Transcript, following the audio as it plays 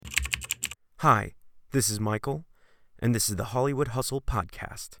Hi, this is Michael, and this is the Hollywood Hustle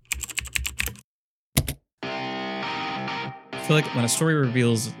Podcast. I feel like when a story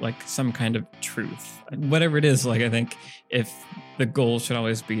reveals like some kind of truth, whatever it is, like I think if the goal should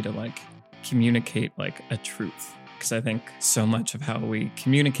always be to like communicate like a truth, because I think so much of how we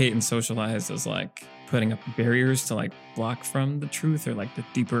communicate and socialize is like putting up barriers to like block from the truth or like the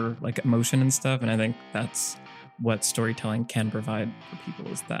deeper like emotion and stuff. And I think that's what storytelling can provide for people,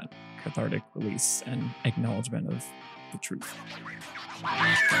 is that cathartic release and acknowledgement of the truth.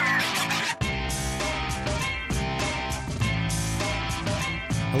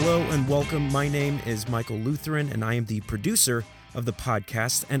 Hello and welcome. My name is Michael Lutheran, and I am the producer of the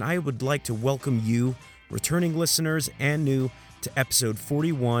podcast, and I would like to welcome you, returning listeners and new, to episode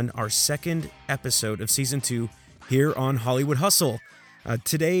 41, our second episode of season 2 here on Hollywood Hustle.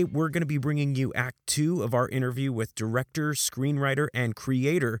 Today, we're going to be bringing you Act 2 of our interview with director, screenwriter, and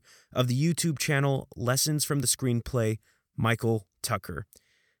creator of the YouTube channel Lessons from the Screenplay, Michael Tucker.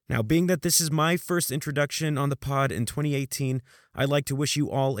 Now, being that this is my first introduction on the pod in 2018, I'd like to wish you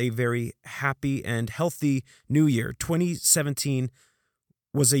all a very happy and healthy new year. 2017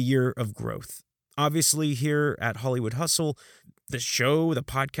 was a year of growth. Obviously, here at Hollywood Hustle, the show, the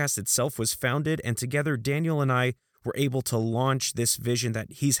podcast itself was founded, and together Daniel and I were able to launch this vision that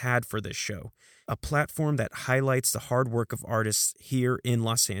he's had for this show, a platform that highlights the hard work of artists here in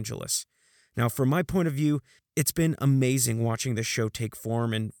Los Angeles. Now, from my point of view, it's been amazing watching the show take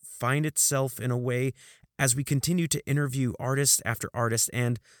form and find itself in a way as we continue to interview artist after artist.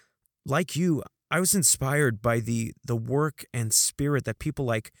 And like you, I was inspired by the work and spirit that people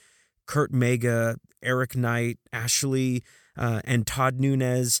like Kurt Mega, Eric Knight, Ashley, and Todd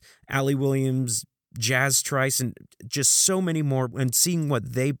Nunez, Ali Williams, Jazz Trice, and just so many more, and seeing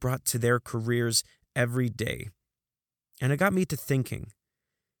what they brought to their careers every day. And it got me to thinking,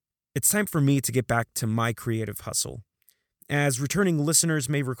 it's time for me to get back to my creative hustle. As returning listeners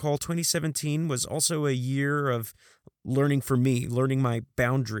may recall, 2017 was also a year of learning for me, learning my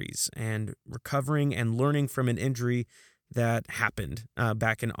boundaries and recovering and learning from an injury that happened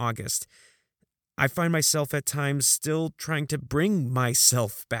back in August. I find myself at times still trying to bring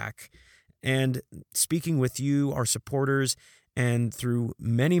myself back. And speaking with you, our supporters, and through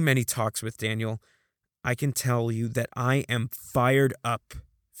many, many talks with Daniel, I can tell you that I am fired up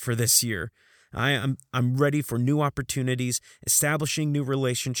for this year. I'm ready for new opportunities, establishing new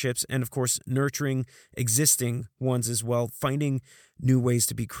relationships, and of course, nurturing existing ones as well, finding new ways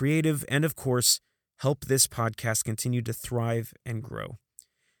to be creative, and of course, help this podcast continue to thrive and grow.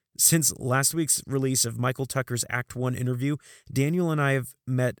 Since last week's release of Michael Tucker's Act 1 interview, Daniel and I have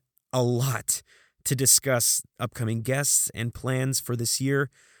met a lot to discuss upcoming guests and plans for this year.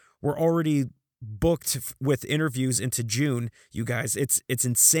 We're already booked with interviews into June, you guys. It's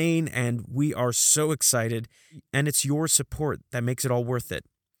insane, and we are so excited, and it's your support that makes it all worth it.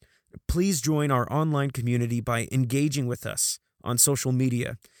 Please join our online community by engaging with us on social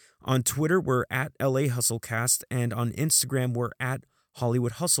media. On Twitter, we're at LA Hustlecast, and on Instagram, we're at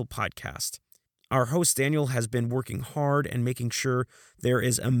Hollywood Hustle Podcast. Our host, Daniel, has been working hard and making sure there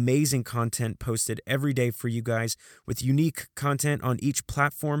is amazing content posted every day for you guys with unique content on each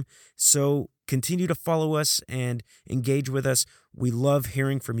platform. So continue to follow us and engage with us. We love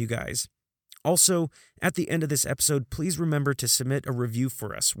hearing from you guys. Also, at the end of this episode, please remember to submit a review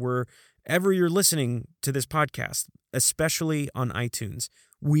for us wherever you're listening to this podcast, especially on iTunes.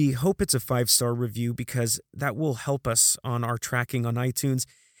 We hope it's a 5-star review because that will help us on our tracking on iTunes,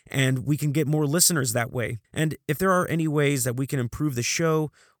 and we can get more listeners that way. And if there are any ways that we can improve the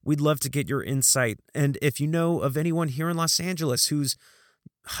show, we'd love to get your insight. And if you know of anyone here in Los Angeles whose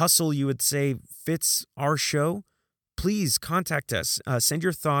hustle you would say fits our show, please contact us. Send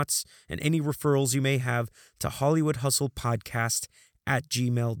your thoughts and any referrals you may have to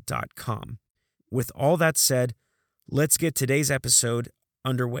hollywoodhustlepodcast@gmail.com. With all that said, let's get today's episode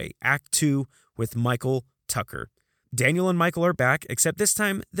underway. Act 2 with Michael Tucker. Daniel and Michael are back, except this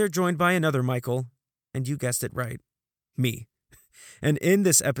time they're joined by another Michael, and you guessed it right, me. And in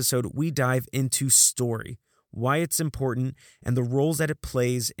this episode, we dive into story, why it's important, and the roles that it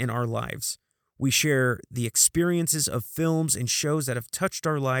plays in our lives. We share the experiences of films and shows that have touched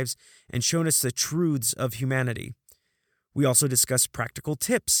our lives and shown us the truths of humanity. We also discuss practical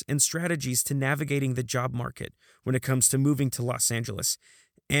tips and strategies to navigating the job market when it comes to moving to Los Angeles.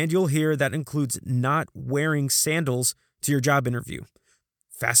 And you'll hear that includes not wearing sandals to your job interview.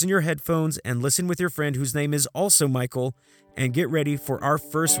 Fasten your headphones and listen with your friend whose name is also Michael, and get ready for our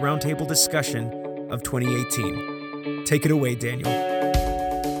first roundtable discussion of 2018. Take it away, Daniel.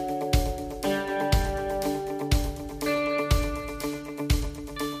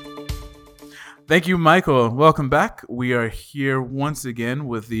 Thank you, Michael. Welcome back. We are here once again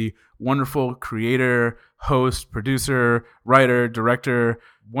with the wonderful creator, host, producer, writer, director,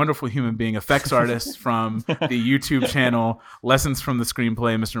 wonderful human being, effects artist from the YouTube channel Lessons from the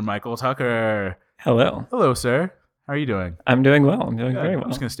Screenplay, Mr. Michael Tucker. Hello. Hello, sir. How are you doing? I'm doing well. I'm doing very well. I'm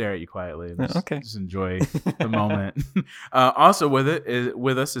just going to stare at you quietly. And just enjoy the moment. Also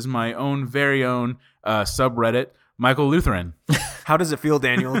with us is my own very own subreddit, Michael Lutheran. How does it feel,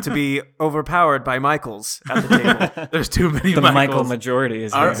 Daniel, to be overpowered by Michaels at the table? There's too many the Michaels. Michael majority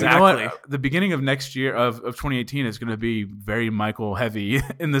is here. Exactly. You know what? The beginning of next year of 2018 is going to be very Michael heavy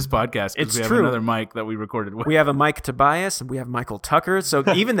in this podcast. It's we have true. Another Mike that we recorded with. We have a Mike Tobias and we have Michael Tucker. So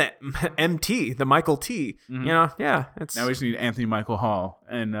even the MT, the Michael T, Mm-hmm. you know, yeah. It's, Now we just need Anthony Michael Hall,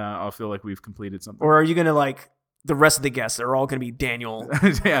 and I'll feel like we've completed something. or are you going to like the rest of the guests? They're all going to be Daniel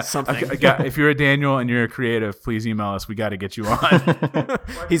yeah, something. if you're a Daniel and you're a creative, please email us. We got to get you on.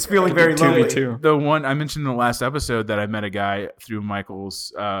 He's feeling very Two lonely. v two. The one I mentioned in the last episode that I met a guy through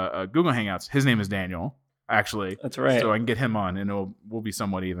Michael's Google Hangouts. His name is Daniel, actually. That's right. So I can get him on, and we'll be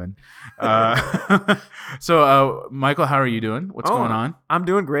somewhat even. Michael, how are you doing? What's going on? I'm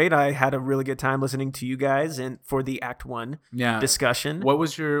doing great. I had a really good time listening to you guys and for the Act 1 Yeah. discussion. What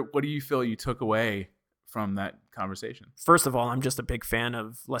do you feel you took away from that conversation? First of all, I'm just a big fan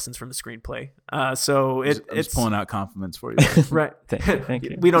of Lessons from the Screenplay. So I'm it's just pulling out compliments for you. right. Thank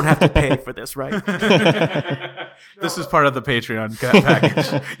you. We don't have to pay for this, right? This is part of the Patreon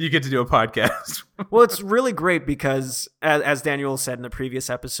package. You get to do a podcast. Well, it's really great because, as Daniel said in the previous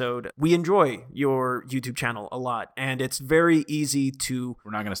episode, we enjoy your YouTube channel a lot, and it's very easy to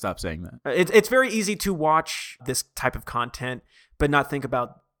We're not going to stop saying that. it's very easy to watch this type of content, but not think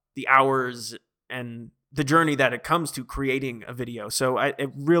about the hours and the journey that it comes to creating a video. So I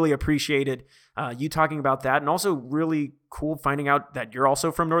really appreciated you talking about that, and also really cool finding out that you're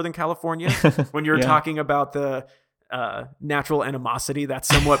also from Northern California when you're Yeah. talking about the natural animosity that's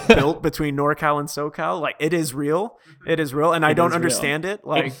somewhat built between NorCal and SoCal. Like it is real. It is real. And I It don't is real. understand it.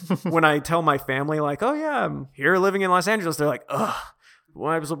 Like when I tell my family like, oh yeah, I'm here living in Los Angeles, they're like, ugh.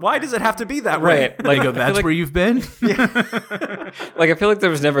 Why does it have to be that way? Right. Like, I go, I feel that's like, where you've been? like, I feel like there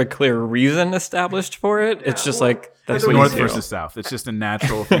was never a clear reason established for it. It's just like, that's It's what north you do. versus south. It's just a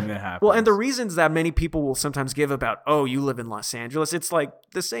natural thing that happens. Well, and the reasons that many people will sometimes give about, oh, you live in Los Angeles, it's like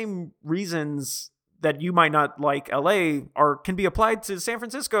the same reasons that you might not like LA can be applied to San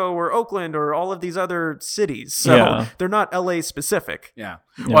Francisco or Oakland or all of these other cities. So Yeah. they're not LA specific. Yeah.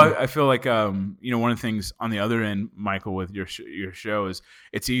 Yeah. Well, I feel like one of the things on the other end, Michael, with your show is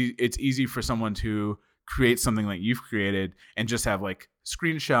it's easy for someone to create something like you've created and just have like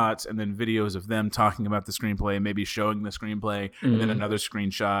screenshots and then videos of them talking about the screenplay, maybe showing the screenplay, and then another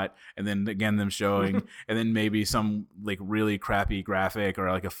screenshot, and then again them showing, and then maybe some like really crappy graphic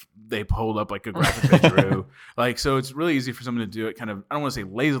or like they pulled up like a graphic they drew. Like, so it's really easy for someone to do it kind of, I don't want to say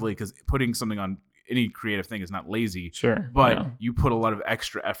lazily, because putting something on any creative thing is not lazy. Sure. But yeah. you put a lot of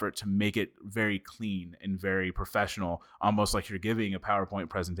extra effort to make it very clean and very professional, almost like you're giving a PowerPoint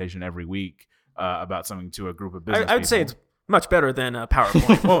presentation every week about something to a group of business I would say people. it's much better than a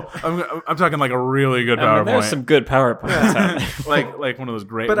PowerPoint. Well, I'm talking like a really good I mean, PowerPoint. there's some good PowerPoints out there. like one of those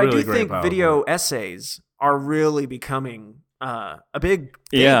great, But I really do great think PowerPoint. video essays are really becoming a big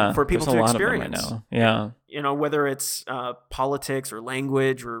thing Yeah. for people there's to a lot experience. Of them, I know. Yeah. You know, whether it's politics or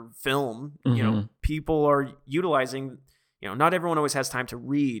language or film, you know, people are utilizing, you know, not everyone always has time to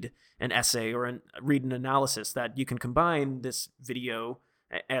read an essay or read an analysis, that you can combine this video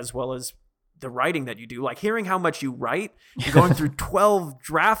as well as the writing that you do. Like hearing how much you write, you're going through 12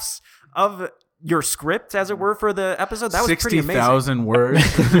 drafts of your script, as it were, for the episode. That was pretty amazing. 60,000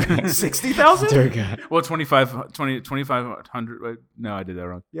 words. 60,000? Dear God. Well, 2,500. Wait, no, I did that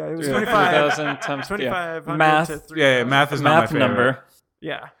wrong. Yeah, it was Yeah. 25. 2,000 times 2,500 Math. to 3,000. Yeah, math is not my Math favorite. number.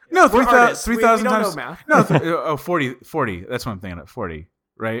 Yeah. No, We're 3,000 artists. We 3,000 don't times. know math. No, 40. That's what I'm thinking of. 40,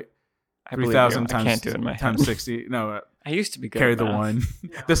 right? I believe you. 3,000 I times. can't do it in my head. times 60. No, I used to be good carry at the math. one.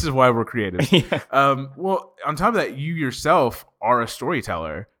 This is why we're creative. Yeah. Well, on top of that, you yourself are a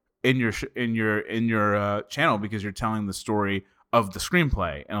storyteller in your channel, because you're telling the story of the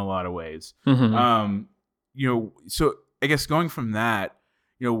screenplay in a lot of ways. Mhm. So I guess going from that,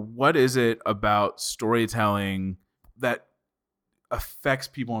 what is it about storytelling that affects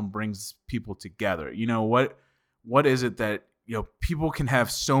people and brings people together? What is it that people can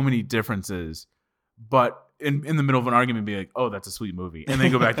have so many differences, but in the middle of an argument be like, oh, that's a sweet movie, and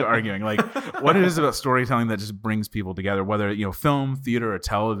then go back to arguing? Like, what it is about storytelling that just brings people together, whether film, theater, or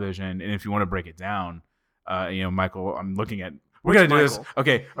television? And if you want to break it down, Michael, I'm looking at We're Which going to do this. Michael?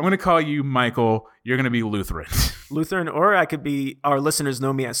 Okay, I'm going to call you Michael. You're going to be Lutheran. Lutheran, or I could be, our listeners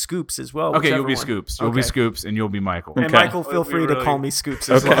know me as Scoops as well. Okay, whichever you'll be one. Scoops. You'll be Scoops, and you'll be Michael. And Okay. Michael, feel free to call me Scoops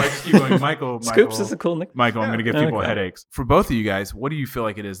as well. I just keep going, Michael. Scoops is a cool nickname. Michael, I'm going to give people Okay. headaches. For both of you guys, what do you feel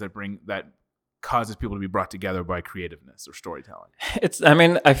like it is that causes people to be brought together by creativeness or storytelling?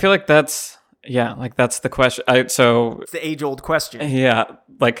 I feel like that's the question. It's the age-old question.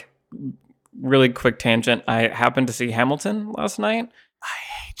 Like really quick tangent. I happened to see Hamilton last night. I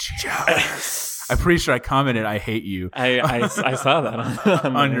hate you. I'm pretty sure I commented, I hate you. I saw that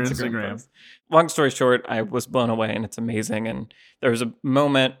on my On your Instagram. post. Long story short, I was blown away, and it's amazing. And there was a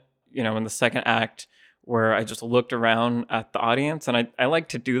moment, in the second act where I just looked around at the audience, and I like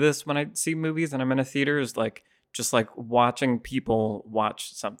to do this when I see movies and I'm in a theater, is like just like watching people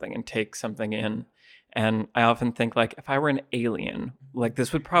watch something and take something in. And I often think, like, if I were an alien, like,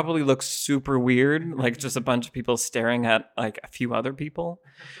 this would probably look super weird, like just a bunch of people staring at like a few other people.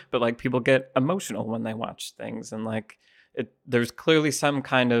 But like, people get emotional when they watch things, and like there's clearly some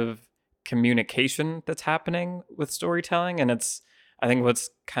kind of communication that's happening with storytelling. And I think what's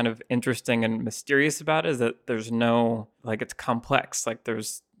kind of interesting and mysterious about it is that there's no, like, it's complex. Like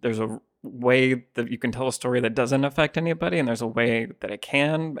there's a way that you can tell a story that doesn't affect anybody, and there's a way that it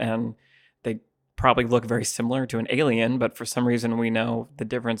can, and they probably look very similar to an alien, but for some reason we know the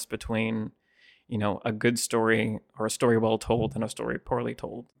difference between, a good story or a story well told and a story poorly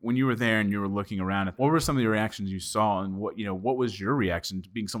told. When you were there and you were looking around, what were some of the reactions you saw, and what was your reaction to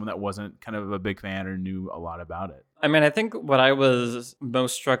being someone that wasn't kind of a big fan or knew a lot about it? I think what I was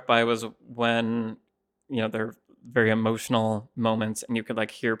most struck by was when, there are very emotional moments, and you could like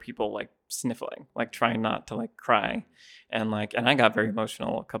hear people like sniffling, like trying not to like cry. And I got very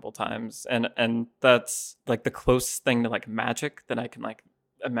emotional a couple times, and that's like the closest thing to like magic that I can like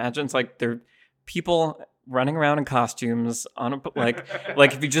imagine. It's like there are people running around in costumes on a like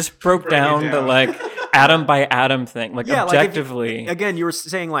if you just broke down the like atom by atom thing, like objectively. Like again, you were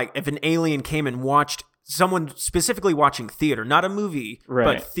saying like if an alien came and watched someone specifically watching theater, not a movie,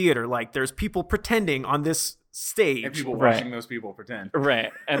 right, but theater. Like there's people pretending on this stage, and people watching those people pretend,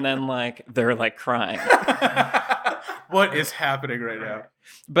 right? And then like they're like crying. What is happening right now?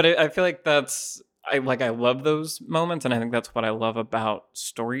 But I feel like I love those moments, and I think that's what I love about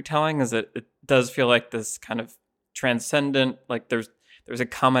storytelling, is that it does feel like this kind of transcendent, like there's a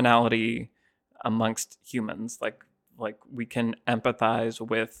commonality amongst humans, like we can empathize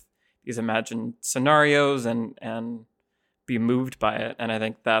with these imagined scenarios and be moved by it. And I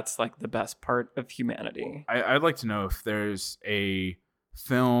think that's like the best part of humanity. I'd like to know if there's a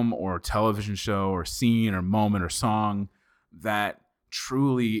film or television show or scene or moment or song that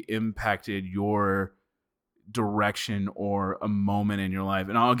truly impacted your direction or a moment in your life.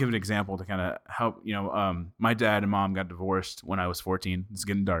 And I'll give an example to kind of help. My dad and mom got divorced when I was 14. It's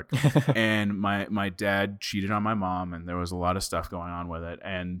getting dark. And my dad cheated on my mom, and there was a lot of stuff going on with it.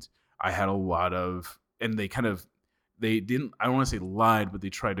 And I had a lot of, and they didn't, I don't want to say lied, but they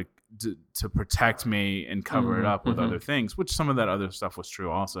tried to protect me and cover it up with other things, which some of that other stuff was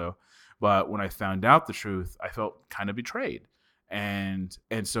true also. But when I found out the truth, I felt kind of betrayed. And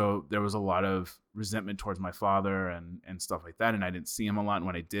so there was a lot of resentment towards my father and stuff like that. And I didn't see him a lot. And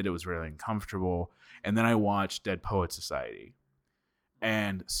when I did, it was really uncomfortable. And then I watched Dead Poets Society.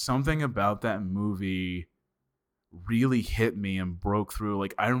 And something about that movie really hit me and broke through.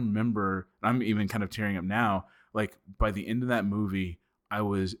 Like, I remember, I'm even kind of tearing up now. Like, by the end of that movie, I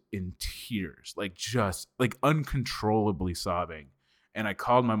was in tears, like just like uncontrollably sobbing. And I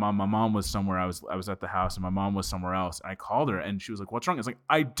called my mom. My mom was somewhere. I was at the house, and my mom was somewhere else. And I called her, and she was like, "What's wrong?" I was like,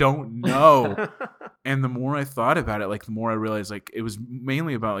 "I don't know." And the more I thought about it, like the more I realized, like it was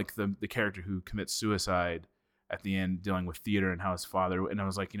mainly about like the character who commits suicide at the end, dealing with theater and how his father. And I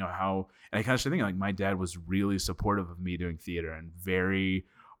was like, how. And I kind of started thinking, like, my dad was really supportive of me doing theater and very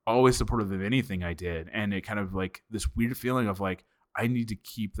always supportive of anything I did. And it kind of like this weird feeling of like, I need to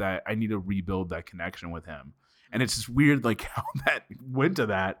keep that. I need to rebuild that connection with him. And it's just weird, like how that went to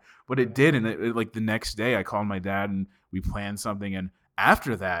that, but it did. And it, like the next day, I called my dad and we planned something. And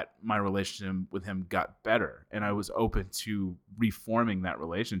after that, my relationship with him got better, and I was open to reforming that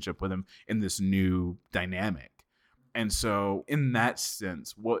relationship with him in this new dynamic. And so, in that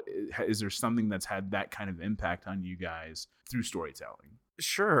sense, what is there something that's had that kind of impact on you guys through storytelling?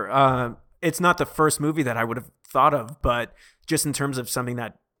 Sure. It's not the first movie that I would have thought of, but just in terms of something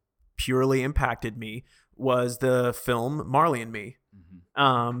that purely impacted me was the film Marley and Me.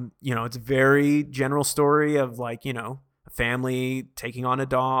 Mm-hmm. It's a very general story of like, a family taking on a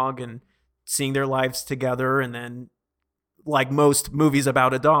dog and seeing their lives together. And then like most movies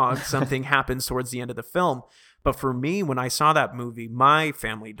about a dog, something happens towards the end of the film. But for me, when I saw that movie, my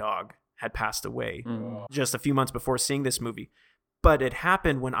family dog had passed away just a few months before seeing this movie. But it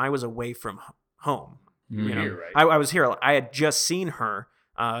happened when I was away from home. You know, I was here. I had just seen her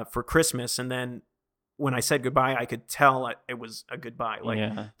for Christmas, and then when I said goodbye, I could tell it was a goodbye.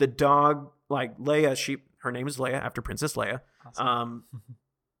 Like the dog, like Leia, her name is Leia after Princess Leia. Awesome.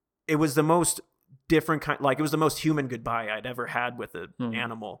 It was the most different kind, like it was the most human goodbye I'd ever had with an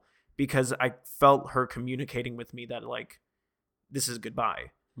animal, because I felt her communicating with me that like, this is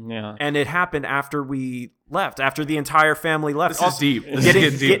goodbye. Yeah. And it happened after we left, after the entire family left. This is deep. This is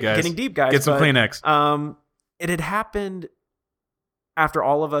getting deep, guys. Getting deep, guys. Get some Kleenex. It had happened after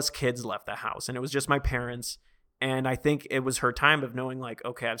all of us kids left the house, and it was just my parents. And I think it was her time of knowing like,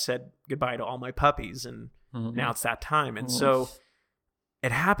 okay, I've said goodbye to all my puppies, and now it's that time. And so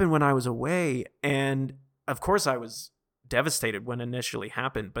it happened when I was away. And of course I was devastated when it initially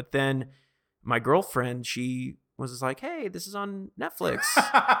happened. But then my girlfriend, she was like, hey, this is on Netflix.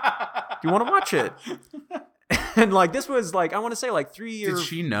 Do you want to watch it? And like, this was like, I want to say like 3 years. Did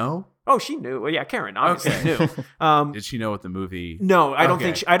she know? Oh, she knew. Well, yeah, Karen obviously knew. Did she know what the movie? No, I don't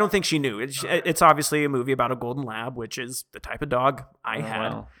think. I don't think she knew. It's obviously a movie about a golden lab, which is the type of dog I had.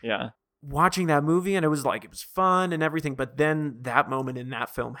 Wow. Yeah. Watching that movie, and it was fun and everything, but then that moment in that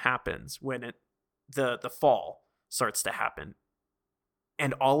film happens when the fall starts to happen,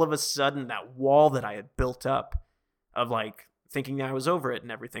 and all of a sudden that wall that I had built up of like thinking that I was over it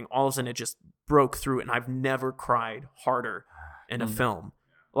and everything, all of a sudden it just broke through, and I've never cried harder in a film.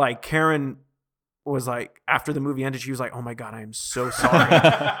 Like Karen was like, after the movie ended, she was like, oh my God, I am so sorry.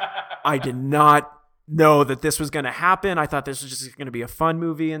 I did not know that this was going to happen. I thought this was just going to be a fun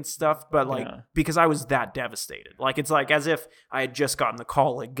movie and stuff. But like, because I was that devastated, like, it's like as if I had just gotten the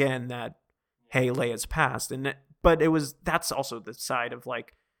call again that, hey, Leia's passed. But that's also the side of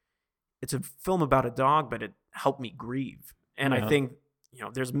like, it's a film about a dog, but it helped me grieve. And I think,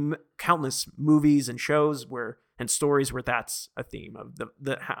 there's countless movies and shows and stories where that's a theme of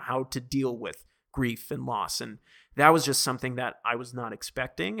the how to deal with grief and loss. And that was just something that I was not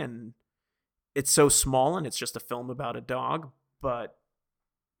expecting. And it's so small, and it's just a film about a dog, but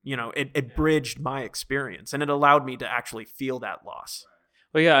it bridged my experience, and it allowed me to actually feel that loss.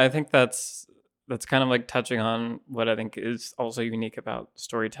 Well, yeah, I think that's kind of like touching on what I think is also unique about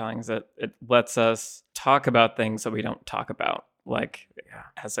storytelling, is that it lets us talk about things that we don't talk about. Like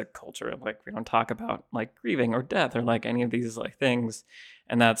as a culture, like we don't talk about like grieving or death or like any of these like things.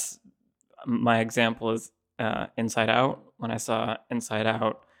 And that's my example is Inside Out. When I saw Inside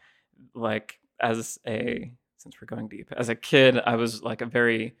Out, like since we're going deep, as a kid, I was like a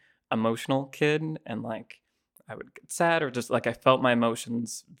very emotional kid, and like I would get sad or just like I felt my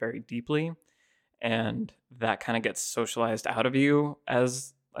emotions very deeply. And that kind of gets socialized out of you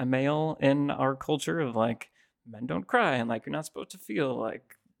as a male in our culture of like, men don't cry, and like you're not supposed to feel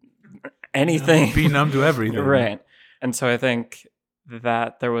like anything. Be numb to everything. Right. And so I think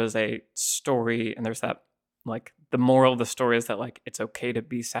that there was a story, and there's that like the moral of the story is that like it's okay to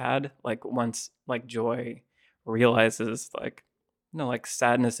be sad. Like once like Joy realizes like, no, like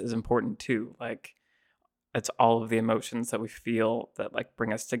sadness is important too. Like it's all of the emotions that we feel that like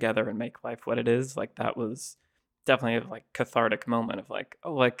bring us together and make life what it is. Like that was definitely a like cathartic moment of like,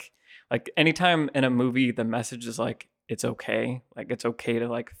 oh, like anytime in a movie the message is like it's okay to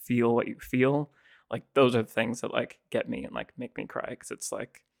like feel what you feel, like those are the things that like get me and like make me cry, because it's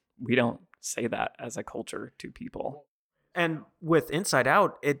like we don't say that as a culture to people. And with Inside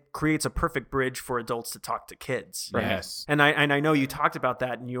Out, it creates a perfect bridge for adults to talk to kids. Right? Yes. And I know you talked about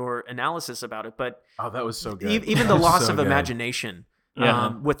that in your analysis about it, but that was so good. Even the loss of imagination.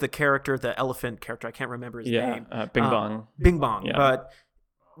 With the character, the elephant character, I can't remember his name. Bing Bong. Bing Bong. Yeah. But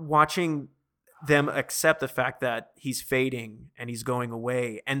watching them accept the fact that he's fading and he's going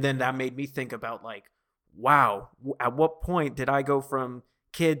away, and then that made me think about like, wow, at what point did I go from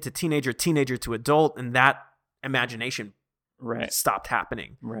kid to teenager to adult, and that imagination stopped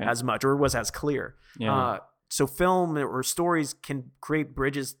happening as much or was as clear. So film or stories can create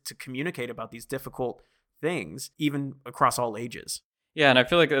bridges to communicate about these difficult things, even across all ages. Yeah, and I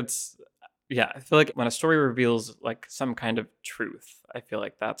feel like I feel like when a story reveals like some kind of truth, I feel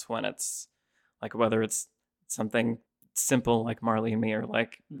like that's when it's like, whether it's something simple like Marley and Me or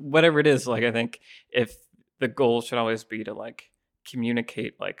like whatever it is, like I think if the goal should always be to like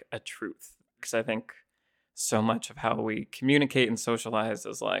communicate like a truth, because I think so much of how we communicate and socialize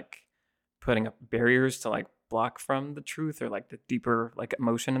is like putting up barriers to like block from the truth or like the deeper like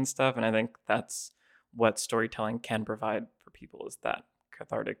emotion and stuff. And I think that's what storytelling can provide for people, is that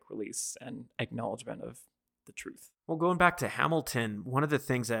cathartic release and acknowledgement of the truth. Well, going back to Hamilton, one of the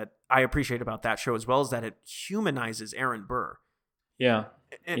things that I appreciate about that show as well is that it humanizes Aaron Burr. Yeah.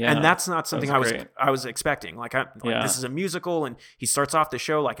 And that's not something great. I was expecting. This is a musical, and he starts off the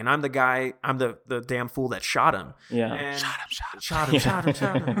show like, and I'm the damn fool that shot him. Yeah. And shot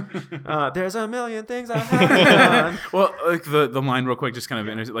him. There's a million things I haven't done. Well, like the line real quick, just kind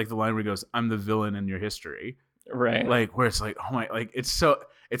of like the line where he goes, "I'm the villain in your history." Right. Like where it's like, oh my, like it's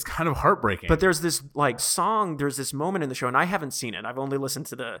kind of heartbreaking. But there's this like song, there's this moment in the show, and I haven't seen it. I've only listened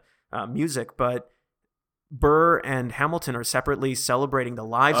to the music, but Burr and Hamilton are separately celebrating the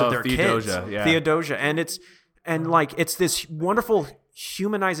lives of their kids. Theodosia. And it's this wonderful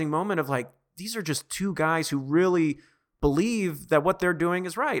humanizing moment of like, these are just two guys who really believe that what they're doing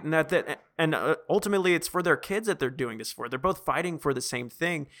is right. And ultimately it's for their kids that they're doing this for. They're both fighting for the same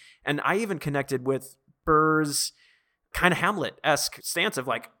thing. And I even connected with Burr's kind of Hamlet-esque stance of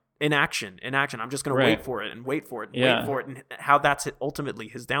like, inaction. I'm just going to wait for it and wait for it and wait for it, and how that's ultimately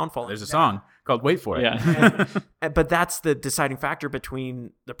his downfall. There's a song called "Wait for It." Yeah. But that's the deciding factor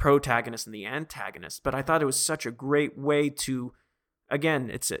between the protagonist and the antagonist. But I thought it was such a great way to, again,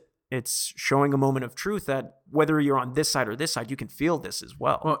 it's showing a moment of truth that whether you're on this side or this side, you can feel this as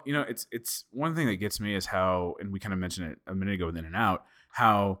well. Well, it's one thing that gets me is how, and we kind of mentioned it a minute ago with In and Out,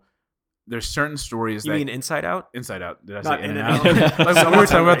 how there's certain stories You mean Inside Out? Inside Out. Did I Not say In and In-N-Out? Out? We were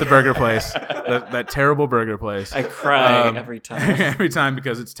talking about the burger place, that terrible burger place. I cry every time. Every time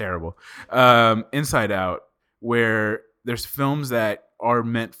because it's terrible. Inside Out, where there's films that are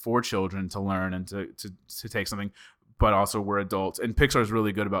meant for children to learn and to take something, but also we're adults. And Pixar is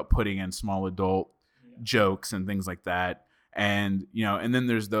really good about putting in small adult jokes and things like that. And and then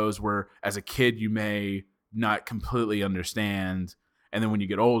there's those where as a kid you may not completely understand, and then when you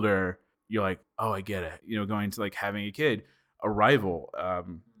get older, you're like, oh, I get it. Going to like having a kid, Arrival,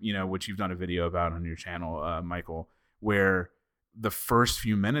 which you've done a video about on your channel, Michael, where the first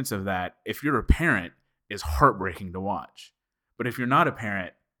few minutes of that, if you're a parent, is heartbreaking to watch. But if you're not a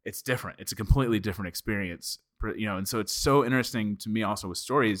parent, it's different. It's a completely different experience, and so it's so interesting to me also with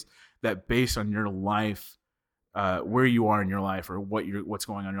stories that based on your life, where you are in your life or what's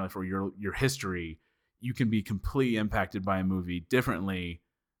going on in your life or your history, you can be completely impacted by a movie differently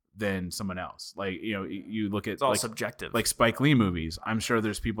than someone else. Like, you look at, it's all subjective. Like Spike Lee movies. I'm sure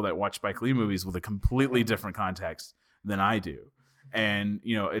there's people that watch Spike Lee movies with a completely different context than I do. And,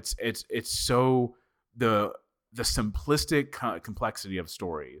 it's so the simplistic complexity of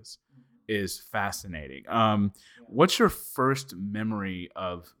stories is fascinating. What's your first memory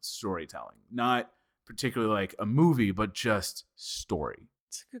of storytelling? Not particularly like a movie, but just story.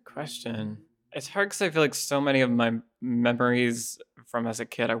 It's a good question. It's hard because I feel like so many of my memories from as a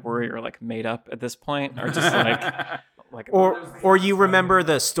kid, I worry, are like made up at this point, or just like or you remember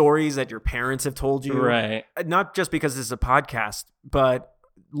the stories that your parents have told you, right? Not just because this is a podcast, but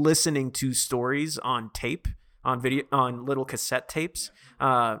listening to stories on tape, on video, on little cassette tapes.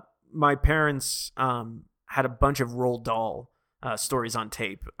 My parents had a bunch of Roald Dahl stories on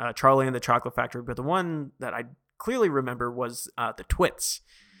tape, Charlie and the Chocolate Factory, but the one that I clearly remember was the Twits.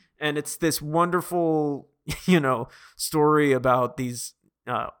 And it's this wonderful, story about these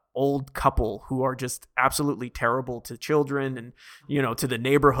old couple who are just absolutely terrible to children and, to the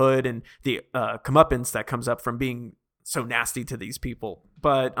neighborhood and the comeuppance that comes up from being so nasty to these people.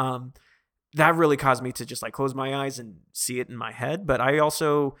 But that really caused me to just like close my eyes and see it in my head. But I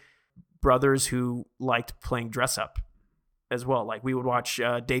also brothers who liked playing dress up as well. Like we would watch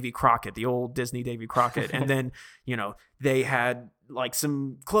Davy Crockett, the old Disney Davy Crockett. And then, they had like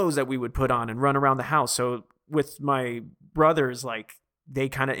some clothes that we would put on and run around the house. So with my brothers, like they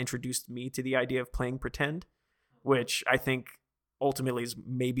kind of introduced me to the idea of playing pretend, which I think ultimately is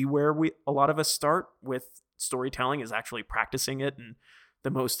maybe where a lot of us start with storytelling, is actually practicing it and the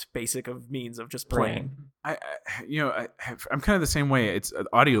most basic of means of just playing. I'm kind of the same way. It's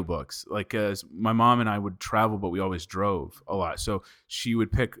audiobooks. Like my mom and I would travel, but we always drove a lot. So she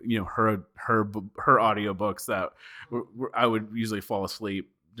would pick, her audiobooks that I would usually fall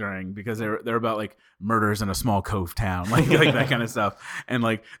asleep during, because they're about like murders in a small cove town, like that kind of stuff. And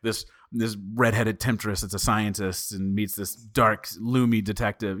like this redheaded temptress that's a scientist and meets this dark, loomy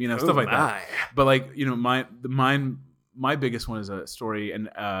detective, stuff like that. But like, my biggest one is a story, and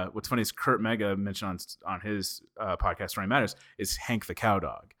what's funny is Kurt Mega mentioned on his podcast, Story Matters, is Hank the Cow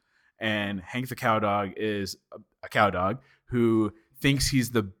Dog. And Hank the Cow Dog is a cow dog who thinks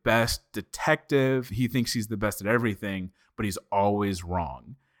he's the best detective. He thinks he's the best at everything, but he's always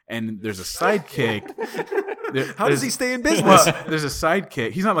wrong. And there's a sidekick. How does he stay in business? Well, there's a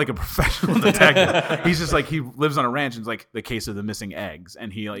sidekick. He's not like a professional detective. He's just like, he lives on a ranch, and it's like the case of the missing eggs,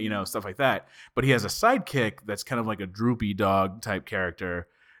 and he, stuff like that. But he has a sidekick that's kind of like a droopy dog type character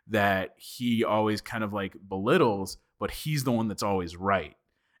that he always kind of like belittles, but he's the one that's always right,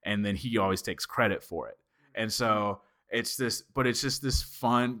 and then he always takes credit for it. And so it's just this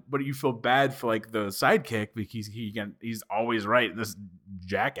fun, but you feel bad for like the sidekick because he's always right. This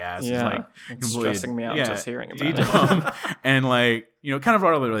jackass is like it's stressing me out just hearing about it. And like, kind of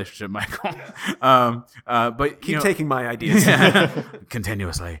our relationship, Michael. But keep taking my ideas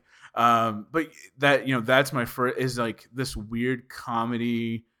continuously. But that, that's my first, is like this weird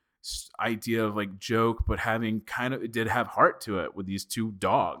comedy idea of like joke, but having it did have heart to it with these two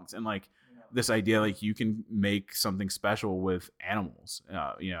dogs, and like this idea like you can make something special with animals.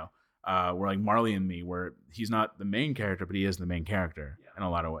 Where like Marley and Me, where he's not the main character, but he is the main character in a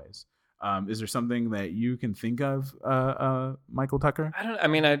lot of ways. Is there something that you can think of, Michael Tucker?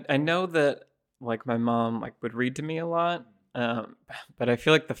 I know that like my mom like would read to me a lot. But I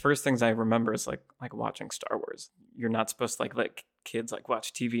feel like the first things I remember is like watching Star Wars. You're not supposed to like kids like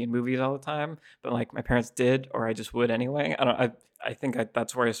watch TV and movies all the time, but like my parents did, or I just would anyway. I think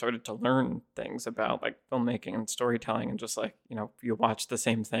that's where I started to learn things about like filmmaking and storytelling, and just like, you watch the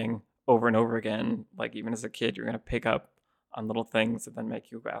same thing over and over again. Like even as a kid, you're going to pick up on little things that then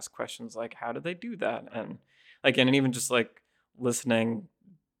make you ask questions like, how did they do that? And like, and even just like listening,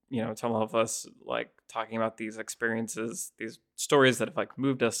 to all of us, like talking about these experiences, these stories that have like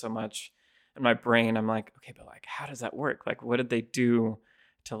moved us so much. In my brain, I'm like, okay, but like, how does that work? Like, what did they do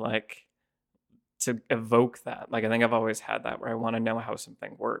to evoke that? Like, I think I've always had that, where I want to know how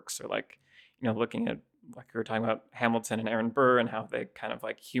something works, or like, looking at, like we were talking about Hamilton and Aaron Burr and how they kind of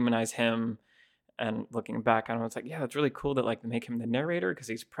like humanize him, and looking back on it, it's like, yeah, that's really cool that like they make him the narrator because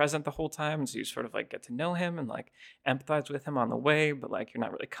he's present the whole time. So you sort of like get to know him and like empathize with him on the way, but like you're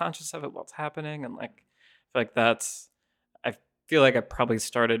not really conscious of it while it's happening. And like, I feel like I feel like I probably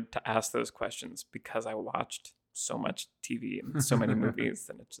started to ask those questions because I watched so much TV and so many movies,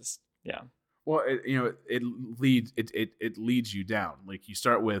 and it's just, yeah. Well, it leads you down. Like you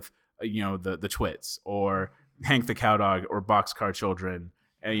start with, the Twits, or Hank the Cowdog, or Boxcar Children,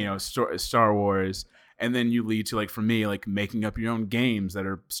 and, Star Wars. And then you lead to, like, for me, like making up your own games that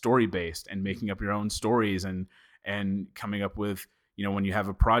are story based, and making up your own stories, and coming up with, when you have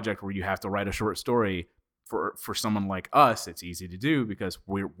a project where you have to write a short story for someone like us, it's easy to do because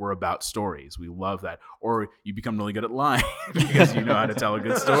we're about stories. We love that. Or you become really good at lying because you know how to tell a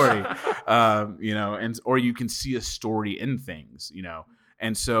good story, or you can see a story in things,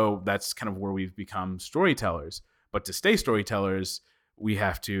 And so that's kind of where we've become storytellers. But to stay storytellers, we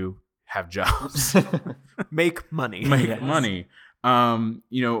have to have jobs, make money. Money.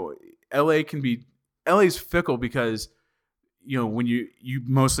 LA's fickle because, when you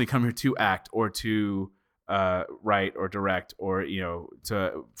mostly come here to act, or to write or direct, or,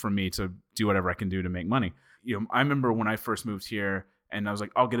 for me to do whatever I can do to make money. I remember when I first moved here, and I was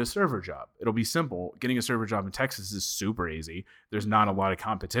like, I'll get a server job. It'll be simple. Getting a server job in Texas is super easy. There's not a lot of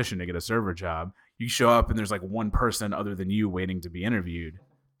competition to get a server job. You show up and there's like one person other than you waiting to be interviewed.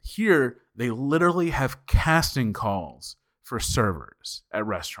 Here, they literally have casting calls for servers at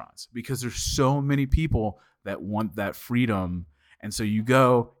restaurants because there's so many people that want that freedom. And so you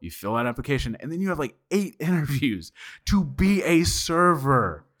go, you fill out an application, and then you have like 8 interviews to be a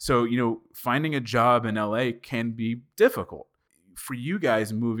server. So, finding a job in LA can be difficult. For you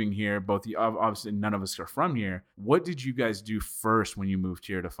guys moving here, obviously none of us are from here. What did you guys do first when you moved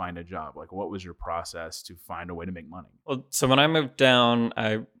here to find a job? Like, what was your process to find a way to make money? Well, so when I moved down,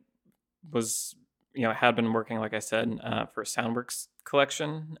 I was, had been working, like I said, for Soundworks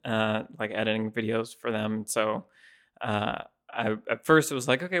Collection, like editing videos for them. So at first it was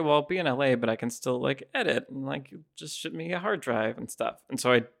like, okay, well, I'll be in LA, but I can still like edit, and like just ship me a hard drive and stuff. And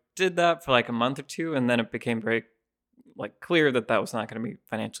so I did that for like a month or two, and then it became very like clear that was not going to be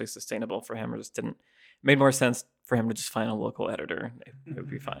financially sustainable for him, or just it made more sense for him to just find a local editor. It would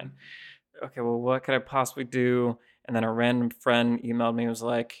be fine. Okay, well, what could I possibly do? And then a random friend emailed me and was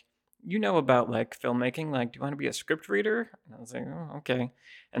like, about like filmmaking, like, do you want to be a script reader? And I was like, oh, okay.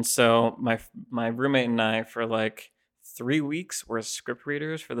 And so my roommate and I, for like 3 weeks, were script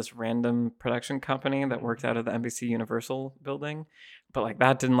readers for this random production company that worked out of the NBC Universal building. But like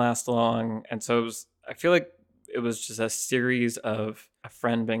that didn't last long. And so I feel like it was just a series of a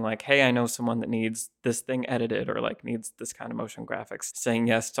friend being like, hey, I know someone that needs this thing edited, or like needs this kind of motion graphics, saying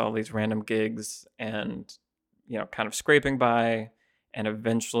yes to all these random gigs, and, kind of scraping by. And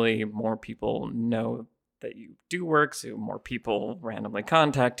eventually more people know that you do work, so more people randomly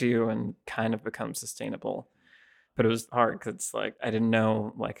contact you, and kind of become sustainable. but it was hard because it's like I didn't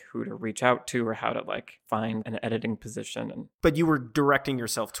know like who to reach out to or how to like find an editing position. And But you were directing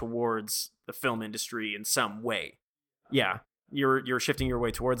yourself towards the film industry in some way. Yeah, you're shifting your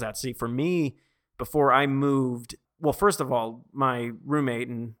way towards that. See, for me, before I moved, well, first of all, my roommate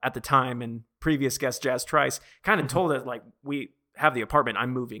and at the time and previous guest Jazz Trice kind of told us like, we have the apartment,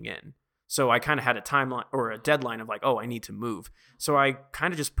 I'm moving in. So I kind of had a timeline or a deadline of like, oh, I need to move. So I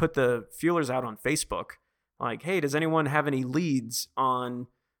kind of just put the feelers out on Facebook, like, hey, does anyone have any leads on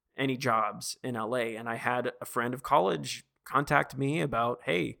any jobs in LA? And I had a friend of college contact me about,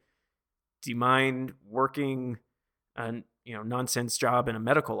 hey, do you mind working a nonsense job in a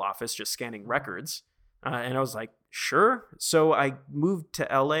medical office, just scanning records? And I was like, sure. So I moved to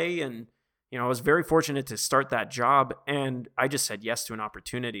LA and I was very fortunate to start that job, and I just said yes to an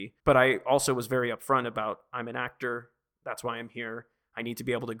opportunity. But I also was very upfront about, I'm an actor. That's why I'm here. I need to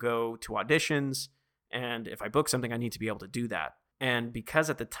be able to go to auditions. And if I book something, I need to be able to do that. And because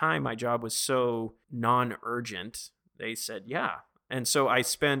at the time my job was so non-urgent, they said, yeah. And so I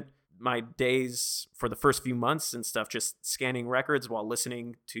spent my days for the first few months and stuff just scanning records while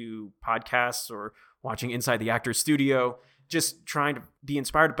listening to podcasts or watching Inside the Actor's Studio, just trying to be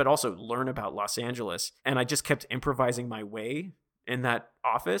inspired, but also learn about Los Angeles. And I just kept improvising my way in that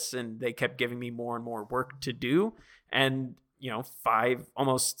office, and they kept giving me more and more work to do. And, 5,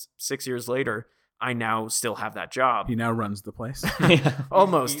 almost 6 years later, I now still have that job. He now runs the place.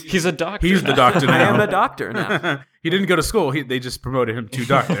 Almost. He's a doctor. He's the doctor now. I am a doctor now. He didn't go to school. They just promoted him to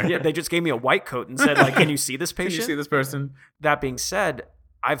doctor. Yeah, they just gave me a white coat and said, like, can you see this Can patient? you see this person? That being said,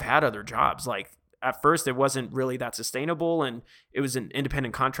 I've had other jobs. Like, at first, it wasn't really that sustainable, and it was an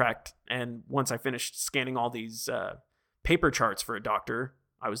independent contract. And once I finished scanning all these paper charts for a doctor,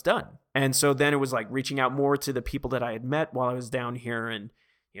 I was done. And so then it was like reaching out more to the people that I had met while I was down here and,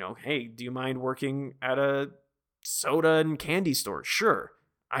 hey, do you mind working at a soda and candy store? Sure,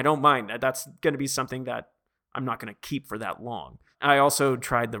 I don't mind. That's going to be something that I'm not going to keep for that long. I also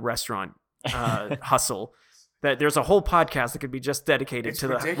tried the restaurant hustle. That there's a whole podcast that could be just dedicated to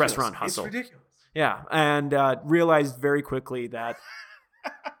the restaurant hustle. It's ridiculous. Yeah, and realized very quickly that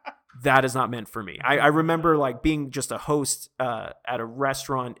that is not meant for me. I remember like being just a host at a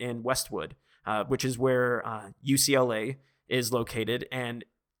restaurant in Westwood, which is where UCLA is located, and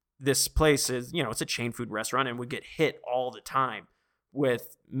this place is, it's a chain food restaurant, and we get hit all the time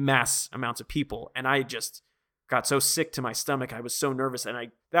with mass amounts of people, and I just got so sick to my stomach. I was so nervous,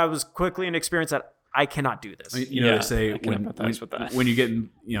 and that was quickly an experience that I cannot do this. They say I can empathize with that. when you get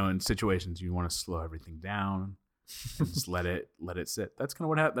in situations, you want to slow everything down and just let it sit. That's kind of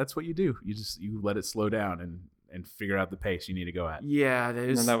what happens. That's what you do. You let it slow down and figure out the pace you need to go at. Yeah,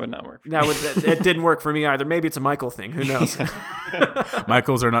 that would not work. It didn't work for me either. Maybe it's a Michael thing. Who knows?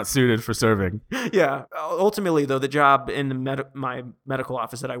 Michaels are not suited for serving. Yeah. Ultimately, though, the job in my medical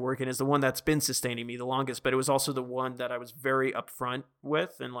office that I work in is the one that's been sustaining me the longest, but it was also the one that I was very upfront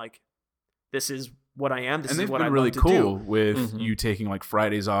with, and like, this is what I am. This is what I really love to cool do. with you taking like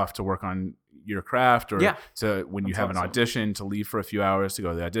Fridays off to work on your craft, or to when you have an audition to leave for a few hours to go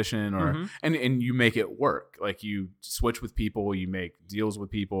to the audition, or and you make it work. Like you switch with people, you make deals with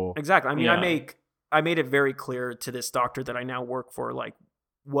people. Exactly. I mean, I made it very clear to this doctor that I now work for, like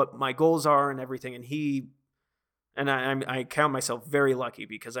what my goals are and everything, and I count myself very lucky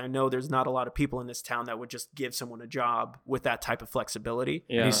because I know there's not a lot of people in this town that would just give someone a job with that type of flexibility.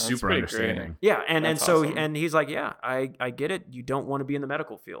 Yeah, he's super understanding. Great. Yeah, and so awesome. And he's like, yeah, I get it. You don't want to be in the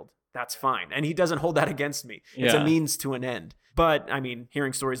medical field. That's fine. And he doesn't hold that against me. It's a means to an end. But I mean,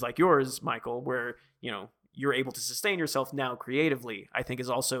 hearing stories like yours, Michael, where, you're able to sustain yourself now creatively, I think is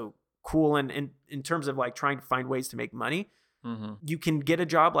also cool. And in terms of like trying to find ways to make money, you can get a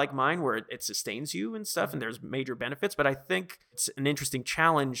job like mine where it sustains you and stuff, and there's major benefits. But I think it's an interesting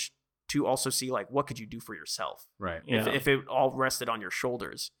challenge to also see like, what could you do for yourself? Right. Yeah. If it all rested on your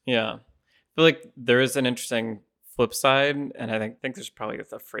shoulders. Yeah. I feel like there is an interesting flip side, and I think there's probably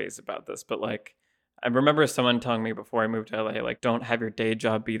a phrase about this, but like I remember someone telling me before I moved to LA, like, don't have your day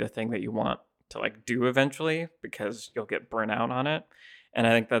job be the thing that you want to like do eventually, because you'll get burnt out on it. And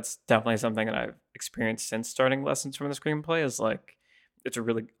I think that's definitely something that I've experienced since starting Lessons from the Screenplay, is like, it's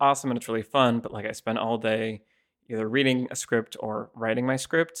really awesome and it's really fun, but like I spend all day either reading a script or writing my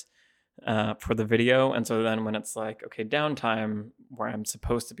script for the video. And so then when it's like, okay, downtime where I'm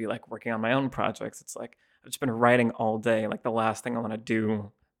supposed to be like working on my own projects, it's like, I've just been writing all day. Like the last thing I want to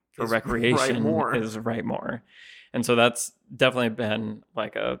do for recreation is write more. And so that's definitely been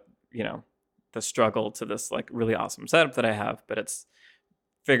like the struggle to this like really awesome setup that I have, but it's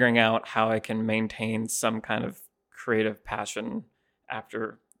figuring out how I can maintain some kind of creative passion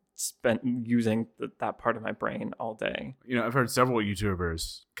after spent using that part of my brain all day. You know, I've heard several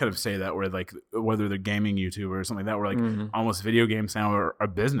YouTubers kind of say that, where like whether they're gaming YouTuber or something like that, where like almost video games now are a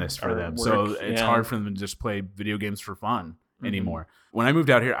business for them. So it's hard for them to just play video games for fun anymore. When I moved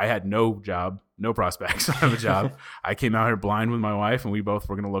out here, I had no job, no prospects of a job. I came out here blind with my wife, and we both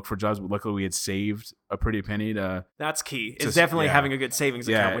were going to look for jobs. But luckily, we had saved a pretty penny to. That's key. It's definitely having a good savings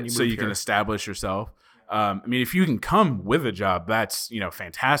account when you move so you here. can establish yourself. I mean, if you can come with a job, that's, you know,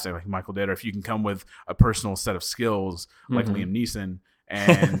 fantastic, like Michael did. Or if you can come with a personal set of skills, like Liam Neeson,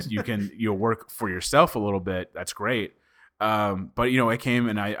 and you'll work for yourself a little bit, that's great. But you know, I came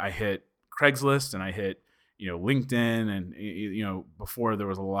and I hit Craigslist and I hit, you know, LinkedIn, and you know, before there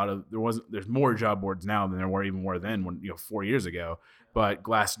was there's more job boards now than there were even more then, when, you know, 4 years ago. But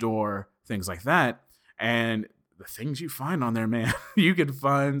Glassdoor, things like that, and the things you find on there, man, you could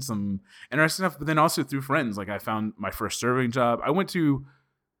find some interesting stuff. But then also through friends, like I found my first serving job. I went to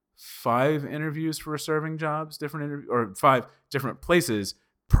 5 interviews for serving jobs, or 5 different places,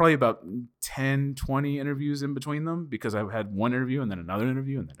 probably about 10, 20 interviews in between them, because I had one interview and then another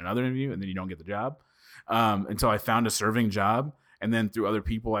interview and then another interview, and then you don't get the job until I found a serving job. And then through other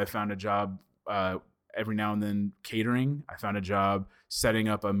people, I found a job every now and then catering. I found a job setting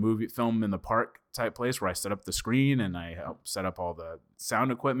up a movie film in the park type place, where I set up the screen and I help set up all the sound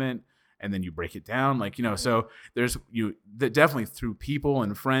equipment, and then you break it down, like, you know. So there's definitely through people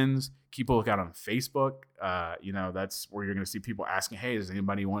and friends. Keep a lookout on Facebook. You know, that's where you're going to see people asking, hey, does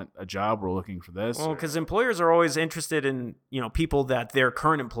anybody want a job? We're looking for this. Well, because employers are always interested in, you know, people that their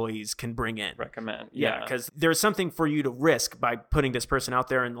current employees can bring in. Recommend. Yeah, because there's something for you to risk by putting this person out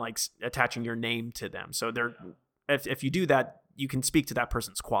there and like attaching your name to them. So if you do that, you can speak to that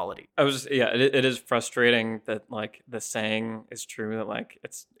person's quality. It is frustrating that like the saying is true, that like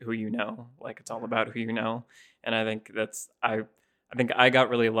it's who you know, like it's all about who you know. And I think I think I got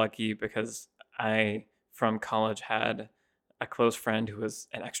really lucky because I, from college, had a close friend who was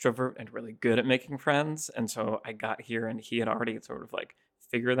an extrovert and really good at making friends. And so I got here and he had already sort of like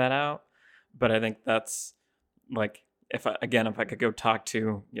figured that out. But I think that's like, if I could go talk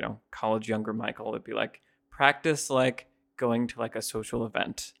to, you know, college younger Michael, it'd be like, practice like going to like a social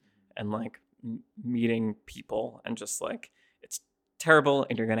event and like meeting people, and just like, it's terrible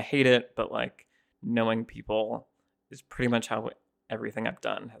and you're going to hate it, but like knowing people is pretty much how everything I've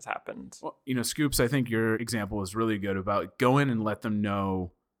done has happened. Well, you know, Scoops, I think your example is really good about go in and let them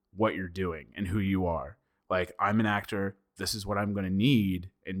know what you're doing and who you are. Like, I'm an actor. This is what I'm going to need,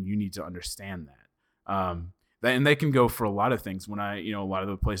 and you need to understand that. And they can go for a lot of things. When a lot of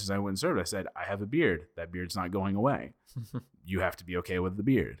the places I went and served, I said, I have a beard. That beard's not going away. You have to be okay with the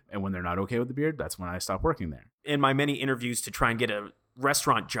beard. And when they're not okay with the beard, that's when I stop working there. In my many interviews to try and get a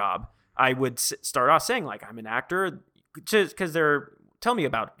restaurant job, I would start off saying like, I'm an actor, because tell me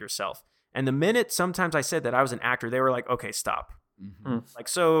about yourself. And the minute sometimes I said that I was an actor, they were like, okay, stop. Like,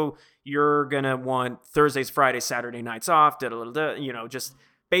 so you're going to want Thursdays, Fridays, Saturday nights off, you know, just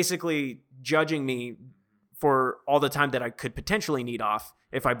basically judging me for all the time that I could potentially need off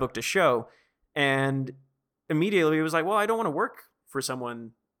if I booked a show. And immediately it was like, well, I don't want to work for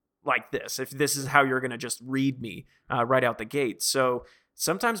someone like this, if this is how you're going to just read me right out the gate. So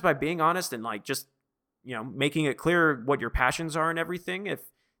sometimes by being honest and like just, you know, making it clear what your passions are and everything, if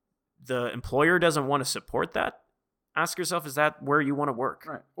the employer doesn't want to support that, ask yourself, is that where you want to work?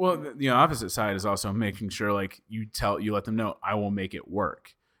 Right. Well, the opposite side is also making sure like you let them know, I will make it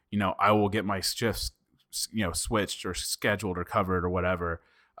work. You know, I will get my shifts, you know, switched or scheduled or covered or whatever.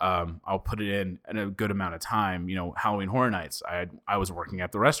 I'll put it in a good amount of time. You know, Halloween Horror Nights, I was working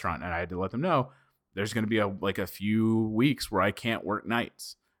at the restaurant and I had to let them know there's going to be a few weeks where I can't work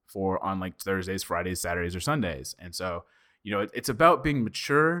nights on like Thursdays, Fridays, Saturdays, or Sundays. And so, you know, it's about being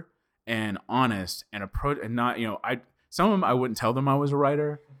mature and honest and approach, and not, you know, some of them I wouldn't tell them I was a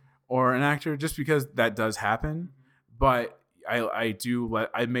writer or an actor, just because that does happen. But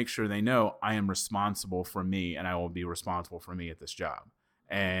I make sure they know I am responsible for me, and I will be responsible for me at this job.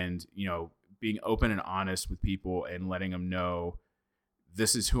 And, you know, being open and honest with people and letting them know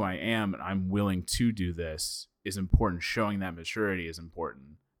this is who I am and I'm willing to do this is important. Showing that maturity is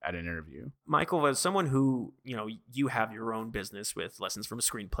important at an interview. Michael, as someone who, you know, you have your own business with Lessons from a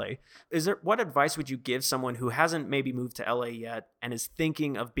Screenplay, what advice would you give someone who hasn't maybe moved to LA yet and is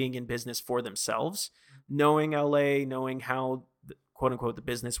thinking of being in business for themselves, knowing LA, knowing how, quote unquote, the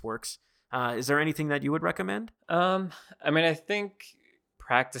business works? Is there anything that you would recommend? I mean, I think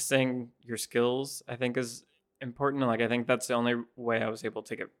practicing your skills, I think, is important. Like, I think that's the only way I was able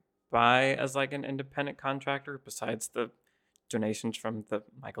to get by as like an independent contractor, besides the donations from the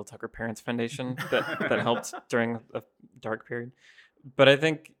Michael Tucker Parents Foundation that helped during a dark period. But I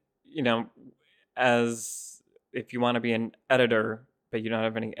think as if you want to be an editor, but you don't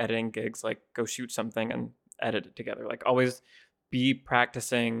have any editing gigs, like go shoot something and edit it together. Like always be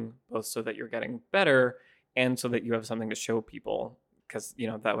practicing both so that you're getting better and so that you have something to show people. Because,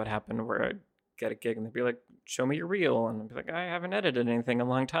 that would happen where I'd get a gig and they'd be like, show me your reel. And I'd be like, I haven't edited anything in a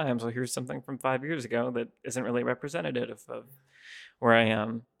long time. So here's something from 5 years ago that isn't really representative of where I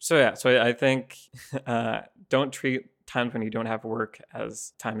am. So I think don't treat times when you don't have work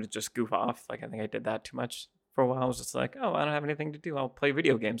as time to just goof off. Like I think I did that too much for a while. I was just like, oh, I don't have anything to do. I'll play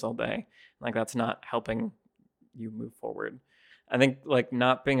video games all day. Like that's not helping you move forward. I think like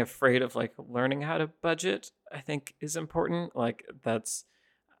not being afraid of like learning how to budget, I think is important. Like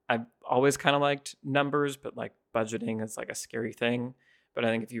I've always kind of liked numbers, but like budgeting is like a scary thing. But I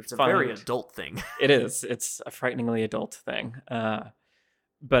think if it's a very adult thing. It is. It's a frighteningly adult thing. But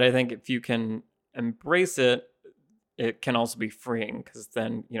I think if you can embrace it, it can also be freeing because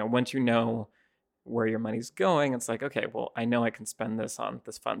then, once you know where your money's going, it's like, okay, well, I know I can spend this on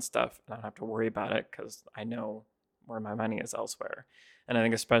this fun stuff and I don't have to worry about it because I know where my money is elsewhere. And I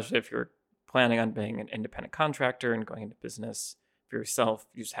think especially if you're planning on being an independent contractor and going into business for yourself,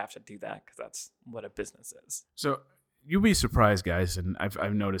 you just have to do that because that's what a business is. So you'll be surprised, guys, and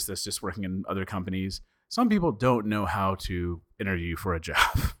I've noticed this just working in other companies. Some people don't know how to interview for a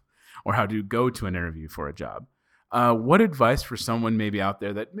job or how to go to an interview for a job. What advice for someone maybe out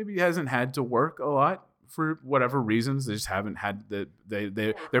there that maybe hasn't had to work a lot for whatever reasons? They just haven't had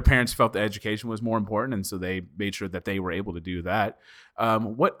their parents felt the education was more important, and so they made sure that they were able to do that.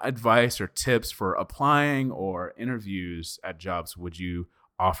 What advice or tips for applying or interviews at jobs would you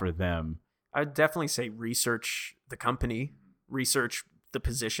offer them? I'd definitely say research the company, research the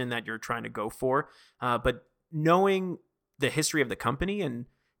position that you're trying to go for, but knowing the history of the company, and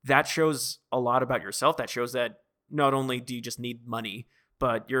that shows a lot about yourself. That shows that not only do you just need money,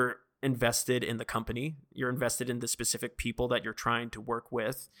 but you're invested in the company. You're invested in the specific people that you're trying to work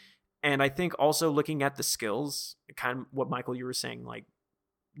with. And I think also looking at the skills, kind of what Michael, you were saying, like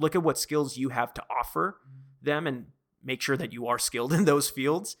look at what skills you have to offer them and make sure that you are skilled in those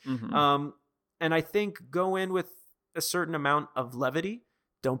fields. Mm-hmm. And I think go in with a certain amount of levity.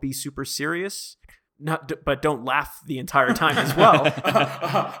 Don't be super serious. But don't laugh the entire time as well.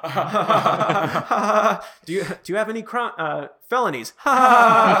 Do you have any felonies?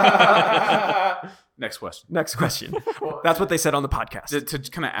 Next question. Well, that's what they said on the podcast.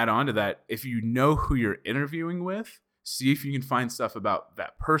 To kind of add on to that, if you know who you're interviewing with, see if you can find stuff about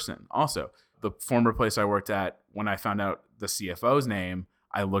that person. Also, the former place I worked at, when I found out the CFO's name,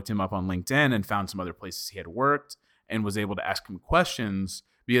 I looked him up on LinkedIn and found some other places he had worked and was able to ask him questions.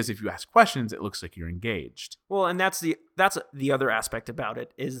 Because if you ask questions, it looks like you're engaged. Well, and that's the other aspect about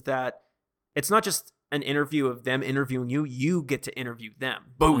it is that it's not just an interview of them interviewing you. You get to interview them.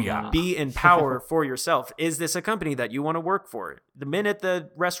 Booyah. Be in power for yourself. Is this a company that you want to work for? The minute the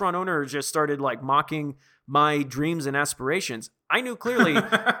restaurant owner just started like mocking my dreams and aspirations, I knew clearly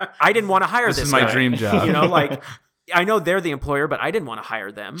I didn't want to hire this is guy. My dream job. Like I know they're the employer, but I didn't want to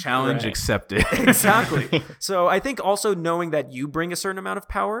hire them. Challenge accepted. Exactly. So I think also knowing that you bring a certain amount of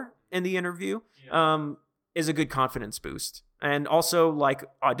power in the interview is a good confidence boost. And also like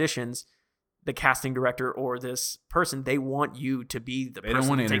auditions, the casting director or this person, they want you to be the person. They don't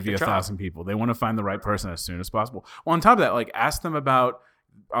want to interview 1,000 people. They want to find the right person as soon as possible. Well, on top of that, like ask them about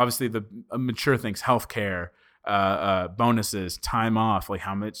obviously the mature things, healthcare, bonuses, time off, like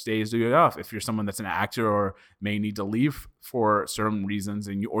how much days do you get off? If you're someone that's an actor or may need to leave for certain reasons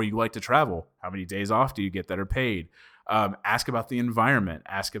and you like to travel, how many days off do you get that are paid? Ask about the environment,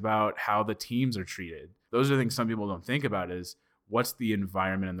 ask about how the teams are treated. Those are things some people don't think about is what's the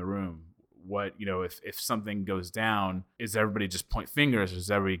environment in the room? What, if something goes down, is everybody just point fingers or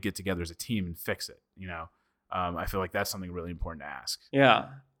does everybody get together as a team and fix it? I feel like that's something really important to ask. Yeah.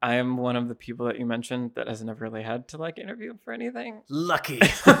 I am one of the people that you mentioned that has never really had to like interview for anything. Lucky.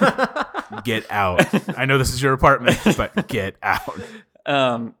 Get out. I know this is your apartment, but get out.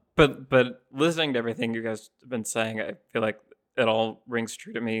 But listening to everything you guys have been saying, I feel like it all rings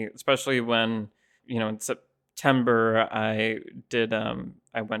true to me, especially when, in September I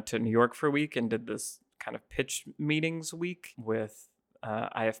went to New York for a week and did this kind of pitch meetings week with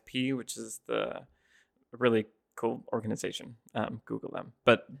IFP, which is the really cool organization. Google them.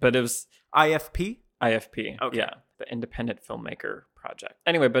 But it was IFP? IFP. Okay. Yeah. The Independent Filmmaker Project.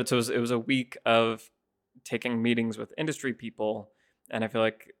 Anyway, but it was a week of taking meetings with industry people. And I feel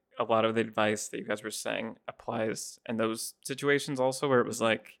like a lot of the advice that you guys were saying applies in those situations also, where it was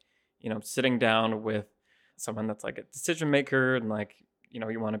like, sitting down with someone that's like a decision maker and like,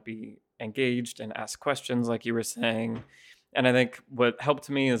 you want to be engaged and ask questions like you were saying. And I think what helped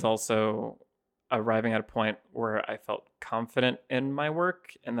me is also arriving at a point where I felt confident in my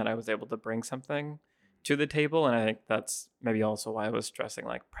work and that I was able to bring something to the table. And I think that's maybe also why I was stressing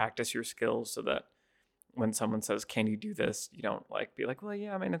like practice your skills, so that when someone says, "Can you do this?" you don't like be like, "Well,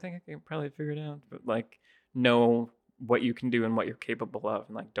 yeah, I mean, I think I can probably figure it out," but like know what you can do and what you're capable of,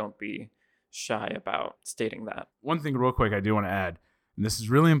 and like don't be shy about stating that. One thing real quick I do want to add, and this is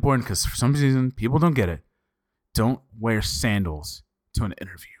really important because for some reason people don't get it. Don't wear sandals to an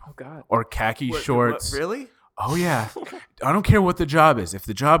interview. Oh God. Or khaki shorts. Really? Oh yeah. I don't care what the job is. If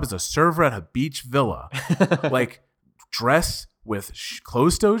the job is a server at a beach villa, like dress with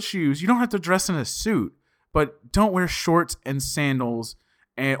closed-toed shoes. You don't have to dress in a suit, but don't wear shorts and sandals.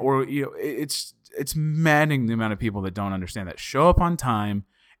 And it's maddening the amount of people that don't understand that. Show up on time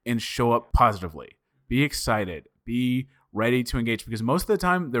and show up positively. Be excited. Be ready to engage, because most of the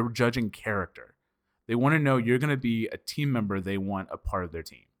time they're judging character. They want to know you're going to be a team member. They want a part of their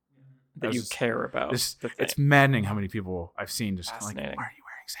team. That you care about. It's maddening how many people I've seen just like, why are you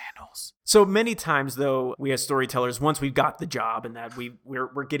wearing sandals? So many times, though, we as storytellers, once we've got the job and that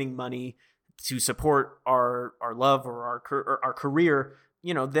we're getting money to support our love or our career,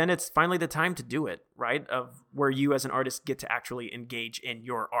 then it's finally the time to do it, right? Of where you as an artist get to actually engage in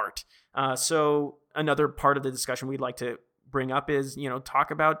your art. So another part of the discussion we'd like to bring up is,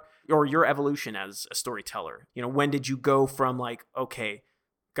 talk about your evolution as a storyteller. When did you go from like, okay,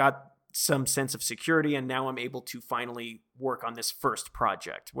 got some sense of security and now I'm able to finally work on this first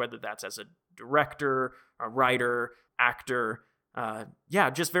project, whether that's as a director, a writer, actor.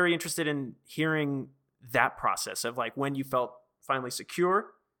 Just very interested in hearing that process of like when you felt finally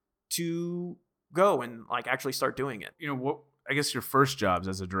secure to go and like actually start doing it. What I guess your first jobs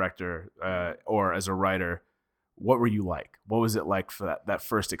as a director or as a writer, what were you like? What was it like for that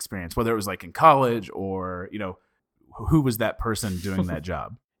first experience? Whether it was like in college or, who was that person doing that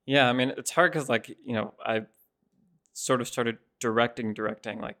job? Yeah, I mean, it's hard because like, I sort of started directing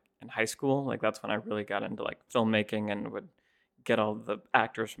like in high school. Like that's when I really got into like filmmaking and would get all the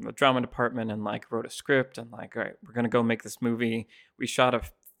actors from the drama department and like wrote a script and like, all right, we're going to go make this movie. We shot a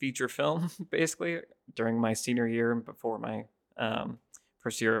feature film basically during my senior year and before my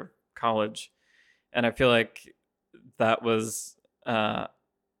first year of college. And I feel like that was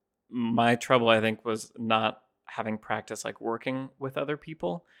my trouble, I think, was not having practice like working with other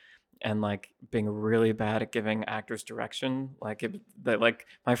people and like being really bad at giving actors direction. Like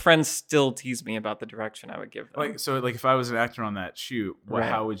my friends still tease me about the direction I would give them. Like if I was an actor on that shoot, Right.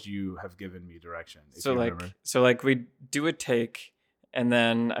 How would you have given me direction? So we'd do a take and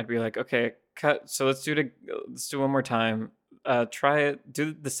then I'd be like, okay, cut. So let's do one more time. Try it,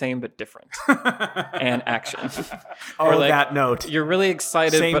 do the same but different, and action. Or like, that note. You're really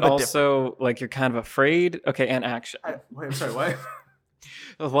excited, Same but but also different. Like you're kind of afraid. Okay, and action. Wait, I'm sorry, what?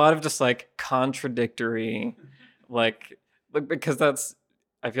 A lot of just like contradictory, like because that's,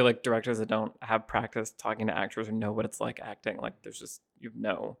 I feel like directors that don't have practice talking to actors or know what it's like acting, like there's just,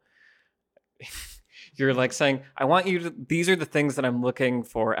 you're like saying, I want you to, these are the things that I'm looking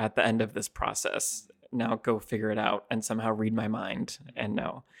for at the end of this process. Now go figure it out and somehow read my mind and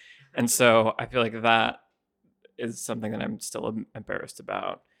know. And so I feel like that is something that I'm still embarrassed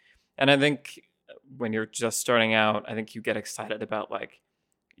about. And I think when you're just starting out, I think you get excited about like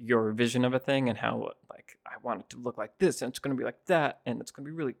your vision of a thing and how like I want it to look like this and it's going to be like that and it's going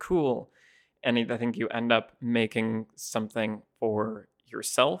to be really cool. And I think you end up making something for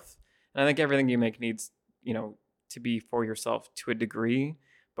yourself. And I think everything you make needs, to be for yourself to a degree.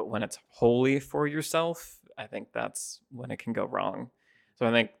 But when it's wholly for yourself, I think that's when it can go wrong. So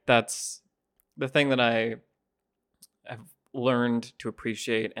I think that's the thing that I have learned to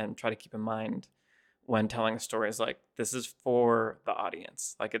appreciate and try to keep in mind when telling a story is like, this is for the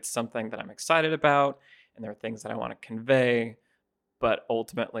audience. Like it's something that I'm excited about and there are things that I want to convey, but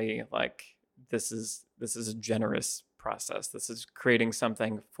ultimately like this is a generous process. This is creating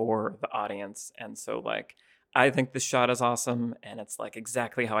something for the audience. And so like, I think this shot is awesome and it's like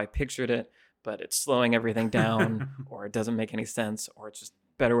exactly how I pictured it, but it's slowing everything down or it doesn't make any sense or it's just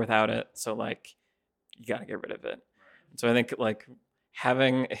better without it. So like, you got to get rid of it. So I think like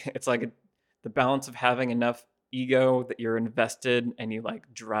it's like the balance of having enough ego that you're invested and you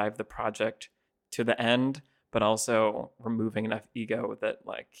like drive the project to the end, but also removing enough ego that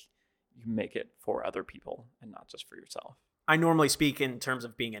like you make it for other people and not just for yourself. I normally speak in terms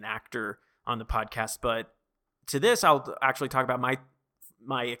of being an actor on the podcast, but to this, I'll actually talk about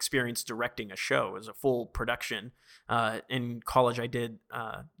my experience directing a show as a full production. In college, I did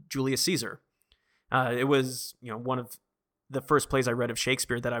Julius Caesar. It was one of the first plays I read of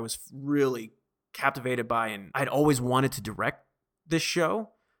Shakespeare that I was really captivated by, and I'd always wanted to direct this show,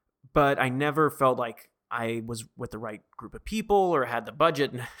 but I never felt like I was with the right group of people or had the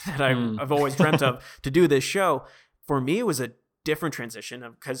budget that I've always dreamt of to do this show. For me, it was a different transition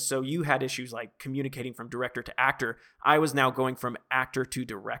because so you had issues like communicating from director to actor. I was now going from actor to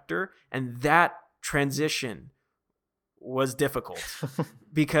director, and that transition was difficult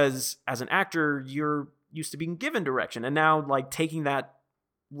because as an actor, you're used to being given direction, and now like taking that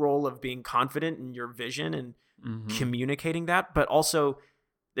role of being confident in your vision and communicating that, but also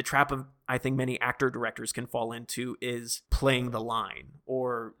the trap of I think many actor directors can fall into is playing the line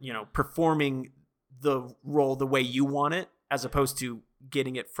or, you know, performing the role the way you want it as opposed to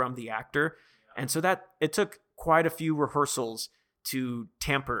getting it from the actor. And so that it took quite a few rehearsals to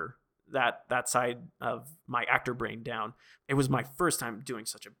tamper that side of my actor brain down. It was my first time doing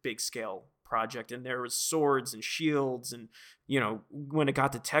such a big scale project, and there was swords and shields, and you know, when it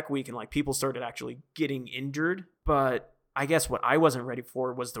got to Tech Week and like people started actually getting injured, but I guess what I wasn't ready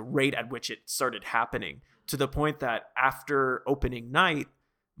for was the rate at which it started happening, to the point that after opening night,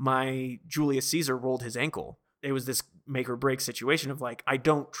 my Julius Caesar rolled his ankle. It was this make or break situation of like, I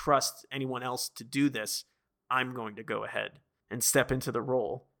don't trust anyone else to do this. I'm going to go ahead and step into the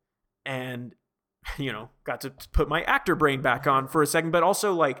role. And, you know, got to put my actor brain back on for a second, but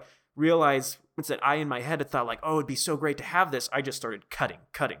also like realize that I in my head had thought like, oh, it'd be so great to have this. I just started cutting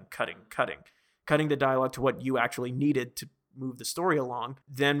the dialogue to what you actually needed to move the story along.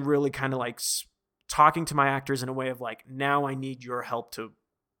 Then really kind of like talking to my actors in a way of like, now I need your help to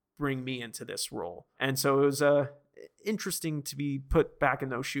bring me into this role. And so it was interesting to be put back in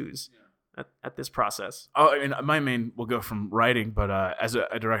those shoes at this process. Oh, I mean, my main will go from writing, but as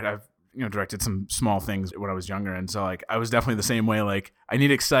a director, I've directed some small things when I was younger, and so like I was definitely the same way. Like I need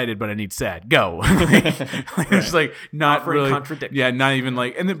excited, but I need sad. Go. It's like not offering really contradiction. Yeah, not even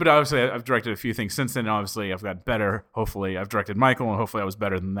like. And then, but obviously, I've directed a few things since then. Obviously, I've got better. Hopefully, I've directed Michael, and hopefully, I was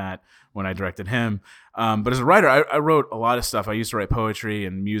better than that when I directed him. But as a writer, I wrote a lot of stuff. I used to write poetry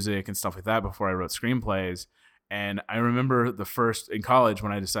and music and stuff like that before I wrote screenplays. And I remember the first in college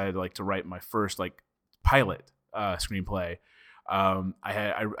when I decided like to write my first like pilot screenplay.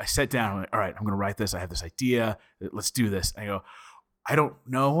 I sat down. I'm like, all right, I'm going to write this. I have this idea. Let's do this. And I go, I don't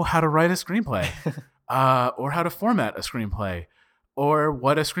know how to write a screenplay, or how to format a screenplay, or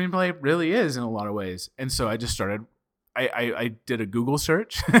what a screenplay really is in a lot of ways. And so I just started. I did a Google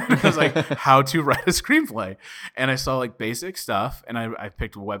search. I was like, how to write a screenplay, and I saw like basic stuff. And I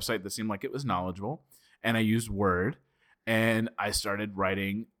picked a website that seemed like it was knowledgeable, and I used Word, and I started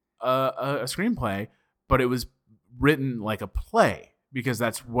writing a screenplay. But it was written like a play because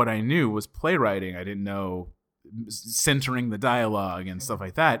that's what I knew was playwriting. I didn't know centering the dialogue and stuff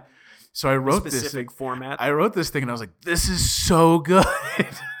like that. So I wrote this specific format. I wrote this thing and I was like, this is so good.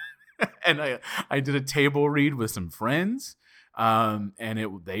 And I did a table read with some friends, and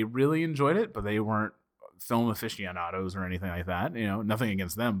they really enjoyed it, but they weren't film aficionados or anything like that. You know, nothing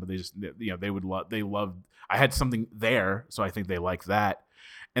against them, but they just, you know, they loved. I had something there, so I think they liked that.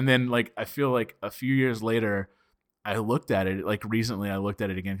 And then like I feel like a few years later, I looked at it, like recently I looked at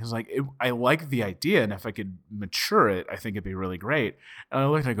it again because like I like the idea, and if I could mature it, I think it'd be really great. And I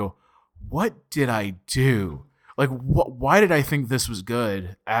looked and I go, what did I do? Like, why did I think this was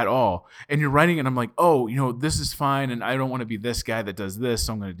good at all? And you're writing it, and I'm like, oh, you know, this is fine, and I don't want to be this guy that does this,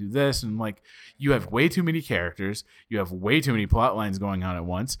 so I'm going to do this. And like, you have way too many characters. You have way too many plot lines going on at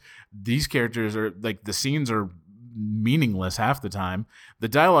once. These characters are, like, the scenes are meaningless half the time. The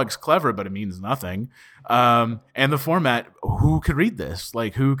dialogue's clever, but it means nothing. And the format, who could read this?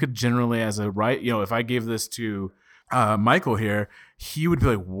 Like, who could generally, as a you know, if I gave this to Michael here, he would be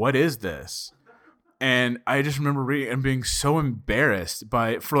like, what is this? And I just remember reading and being so embarrassed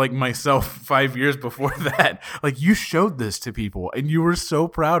for like myself 5 years before that. Like, you showed this to people and you were so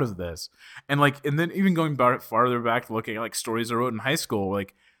proud of this. And like, and then even going farther back, looking at like stories I wrote in high school,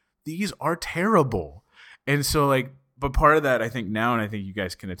 like these are terrible. And so like, but part of that I think now, and I think you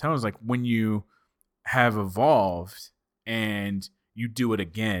guys can attest, is like when you have evolved and you do it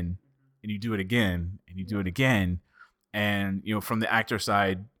again and you do it again and you do it again. And, you know, from the actor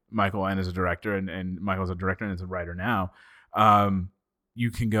side, Michael, and as a director, and Michael's a director and is a writer now, you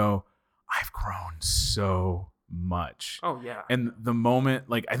can go, I've grown so much. Oh, yeah. And the moment,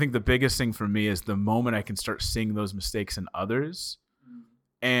 like, I think the biggest thing for me is the moment I can start seeing those mistakes in others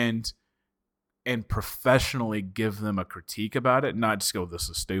and professionally give them a critique about it, not just go, this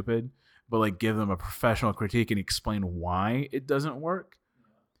is stupid, but like give them a professional critique and explain why it doesn't work,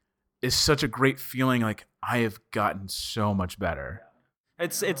 is such a great feeling. Like, I have gotten so much better.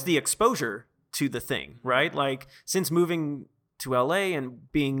 It's the exposure to the thing, right? Like, since moving to LA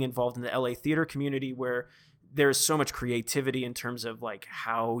and being involved in the LA theater community, where there's so much creativity in terms of like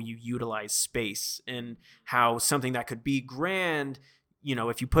how you utilize space and how something that could be grand,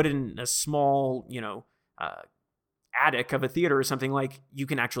 if you put it in a small, attic of a theater or something, like you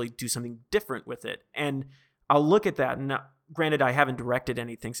can actually do something different with it. And I'll look at that. And granted, I haven't directed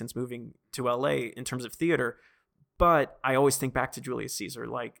anything since moving to LA in terms of theater, but I always think back to Julius Caesar.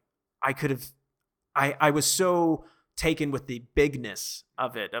 Like I was so taken with the bigness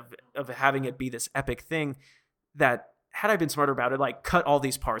of it, of having it be this epic thing, that had I been smarter about it, like cut all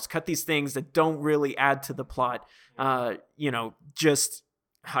these parts, cut these things that don't really add to the plot,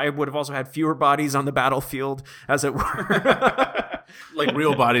 I would have also had fewer bodies on the battlefield, as it were. Like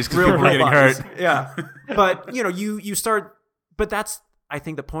real bodies, because people were getting hurt. Yeah. But, you start, but that's, I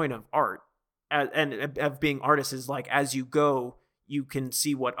think, the point of art and of being artists is like, as you go, you can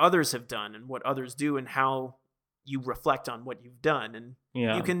see what others have done and what others do and how you reflect on what you've done, and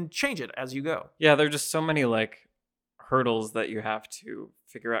you can change it as you go. Yeah, there are just so many like hurdles that you have to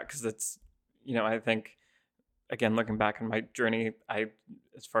figure out, because it's, I think, again, looking back on my journey,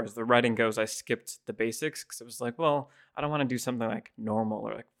 as far as the writing goes, I skipped the basics because it was like, well, I don't want to do something like normal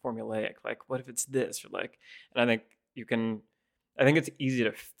or like formulaic. Like, what if it's this? Or like, and I think it's easy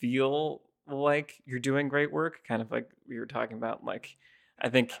to feel like you're doing great work, kind of like we were talking about. Like, I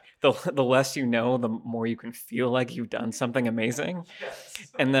think the less you know, the more you can feel like you've done something amazing.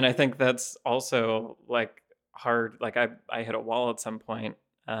 Yes. And then I think that's also like hard. Like I hit a wall at some point,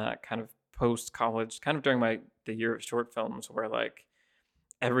 kind of post college, kind of during the year of short films, where like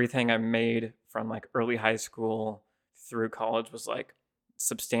everything I made from like early high school through college was like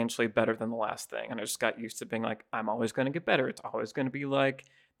substantially better than the last thing. And I just got used to being like, I'm always going to get better. It's always going to be like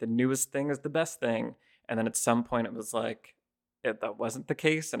the newest thing is the best thing. And then at some point it was like, that wasn't the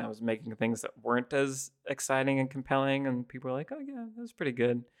case. And I was making things that weren't as exciting and compelling. And people were like, oh yeah, that was pretty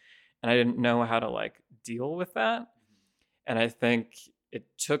good. And I didn't know how to like deal with that. And I think it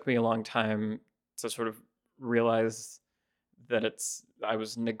took me a long time to sort of realize that I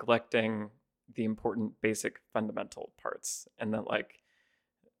was neglecting the important basic fundamental parts. And that like,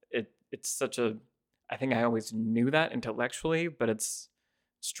 it's such I think I always knew that intellectually, but it's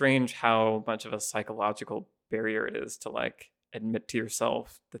strange how much of a psychological barrier it is to like admit to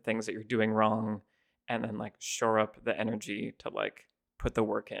yourself the things that you're doing wrong, and then like shore up the energy to like put the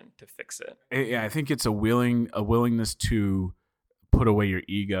work in to fix it. Yeah, I think it's a willingness to put away your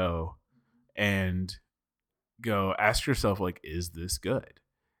ego and go ask yourself, like, is this good?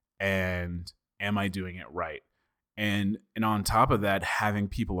 And am I doing it right? And on top of that, having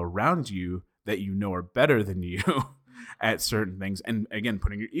people around you that you know are better than you at certain things. And again,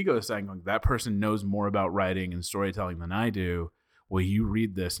 putting your ego aside, going, that person knows more about writing and storytelling than I do. Will you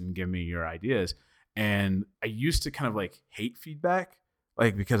read this and give me your ideas? And I used to kind of like hate feedback,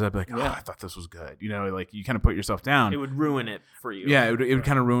 like, because I'd be like, I thought this was good. Like you kind of put yourself down. It would ruin it for you. Yeah, it would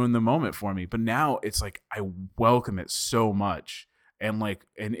kind of ruin the moment for me. But now it's like, I welcome it so much. And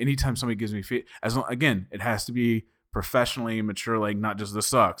anytime somebody gives me again, it has to be professionally mature, like not just the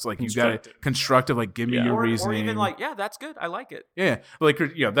sucks. Like you got it constructive, like give me your reasoning. Or even like, yeah, that's good. I like it. Yeah. Like,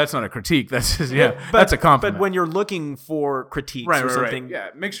 that's not a critique. That's just, that's a compliment. But when you're looking for critiques or something. Right. Yeah.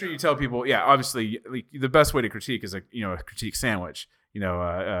 Make sure you tell people, obviously like, the best way to critique is a critique sandwich,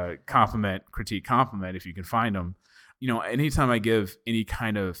 compliment, critique, compliment, if you can find them. Anytime I give any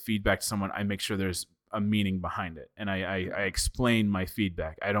kind of feedback to someone, I make sure there's a meaning behind it. And I explain my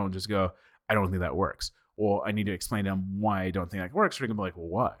feedback. I don't just go, I don't think that works. Well, I need to explain to them why I don't think that works. Or they can be like, well,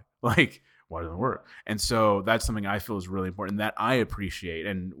 why? Like, why doesn't it work? And so that's something I feel is really important that I appreciate.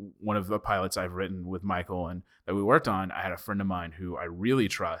 And one of the pilots I've written with Michael and that we worked on, I had a friend of mine who I really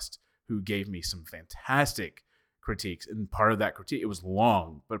trust who gave me some fantastic critiques. And part of that critique, it was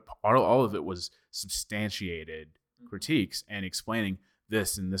long, but all of it was substantiated critiques and explaining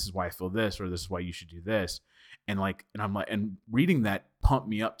this, and this is why I feel this, or this is why you should do this. And I'm like, and reading that pumped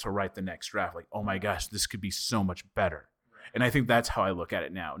me up to write the next draft. Like, oh my gosh, this could be so much better. And I think that's how I look at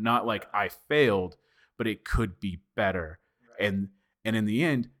it now. Not like I failed, but it could be better. And in the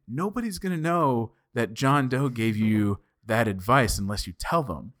end, nobody's going to know that John Doe gave you that advice unless you tell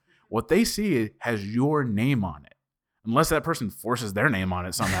them. What they see has your name on it. Unless that person forces their name on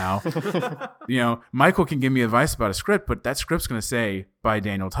it somehow. Michael can give me advice about a script, but that script's going to say by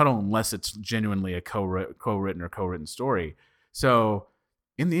Daniel Tuttle unless it's genuinely a co-written story. So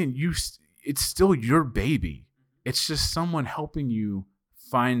in the end, it's still your baby. It's just someone helping you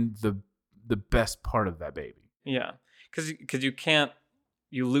find the best part of that baby. Yeah, because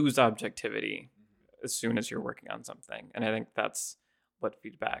you lose objectivity as soon as you're working on something. And I think that's what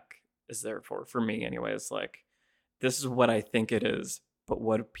feedback is there for me anyways. Like, this is what I think it is, but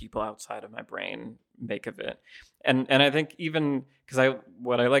what do people outside of my brain make of it? And I think even because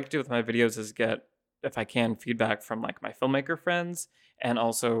what I like to do with my videos is get, if I can, feedback from like my filmmaker friends, and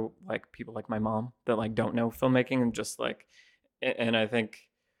also like people like my mom that like don't know filmmaking, and just like, and I think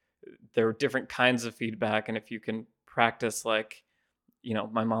there are different kinds of feedback. And if you can practice, like,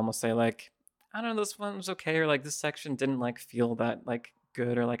 my mom will say like, I don't know, this one was okay, or like this section didn't like feel that like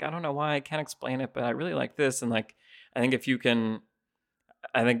good, or like I don't know why, I can't explain it, but I really like this. And like I think if you can,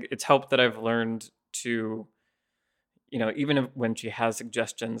 I think it's helped that I've learned to, even when she has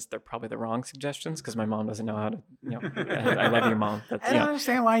suggestions, they're probably the wrong suggestions, because my mom doesn't know how to, I love you, Mom. That's, I don't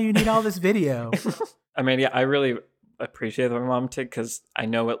understand why you need all this video. I mean, yeah, I really appreciate what my mom did, because I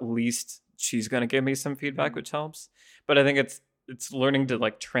know at least she's going to give me some feedback, which helps. But I think it's learning to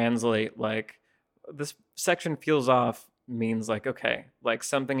like translate, like, this section feels off means like, okay, like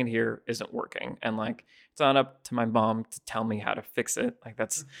something in here isn't working, and like it's not up to my mom to tell me how to fix it. Like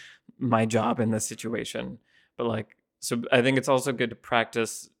that's my job in this situation. But like, so I think it's also good to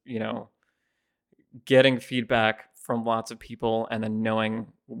practice, getting feedback from lots of people, and then knowing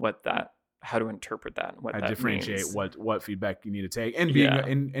how to interpret that, and what that differentiate means. what feedback you need to take, and being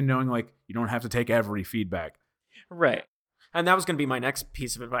and knowing like you don't have to take every feedback. Right. And that was going to be my next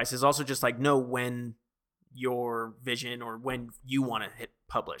piece of advice, is also just like know when your vision or when you want to hit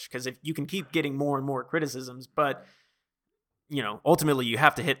publish. Because if you can keep getting more and more criticisms, but ultimately you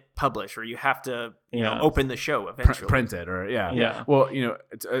have to hit publish, or you have to open the show eventually. Print it, or Yeah. Well,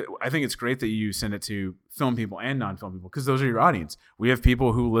 it's, I think it's great that you send it to film people and non-film people, because those are your audience. We have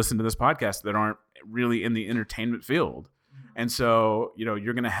people who listen to this podcast that aren't really in the entertainment field. And so,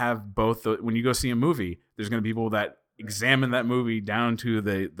 you're going to have both. When you go see a movie, there's going to be people that examine that movie down to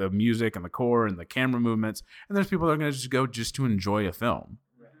the music and the core and the camera movements. And there's people that are going to just go just to enjoy a film,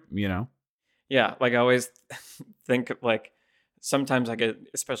 Yeah. Like I always think like sometimes I get,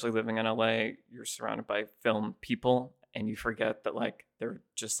 especially living in LA, you're surrounded by film people, and you forget that like they're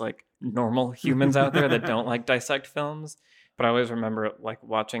just like normal humans out there that don't like dissect films. But I always remember like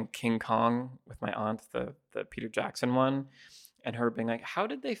watching King Kong with my aunt, the Peter Jackson one, and her being like, how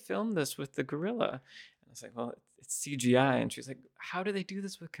did they film this with the gorilla? And I was like, well, it's CGI. And she's like, how do they do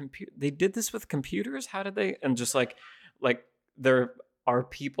this with they did this with computers? How did they? And just like there are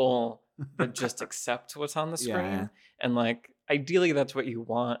people that just accept what's on the screen. Yeah. And like, ideally that's what you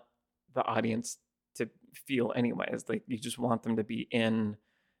want the audience to feel anyways. Like you just want them to be in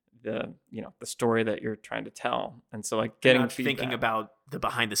the story that you're trying to tell. And so like getting feedback, thinking about the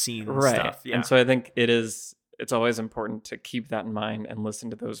behind the scenes stuff. Yeah. And so I think it's always important to keep that in mind and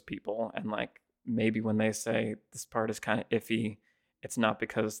listen to those people. And like maybe when they say this part is kind of iffy, it's not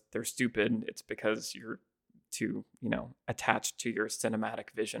because they're stupid, it's because you're too attached to your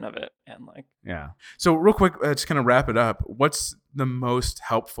cinematic vision of it. And like, yeah. So real quick, just kind of wrap it up, what's the most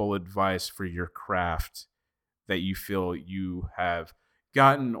helpful advice for your craft that you feel you have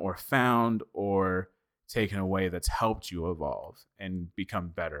gotten or found or taken away that's helped you evolve and become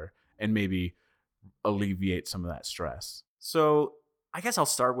better and maybe alleviate some of that stress? So I guess I'll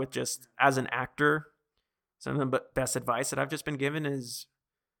start with, just as an actor, some of the best advice that I've just been given is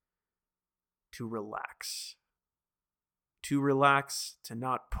to relax. To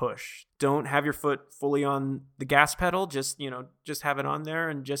not push. Don't have your foot fully on the gas pedal. Just have it on there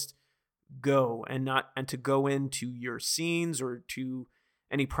and just go, and to go into your scenes or to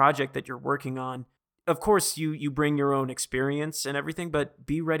any project that you're working on. Of course, you bring your own experience and everything, but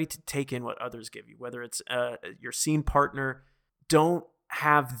be ready to take in what others give you, whether it's your scene partner. Don't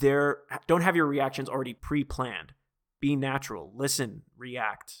have your reactions already pre-planned. Be natural. Listen,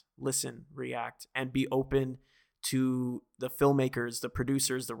 react, and be open to the filmmakers, the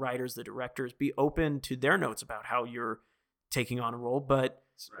producers, the writers, the directors. Be open to their notes about how you're taking on a role, but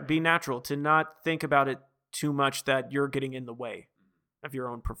be natural, to not think about it too much that you're getting in the way of your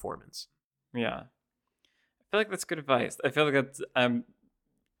own performance. Yeah. I feel like that's good advice. I feel like that's, and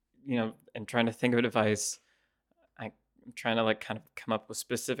trying to think of advice, I'm trying to like kind of come up with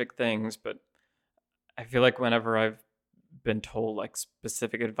specific things, but I feel like whenever I've been told like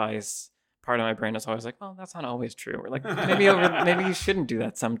specific advice, part of my brain is always like, well, that's not always true. Or like, maybe you shouldn't do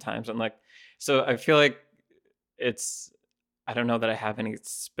that sometimes. And like, so I feel like I don't know that I have any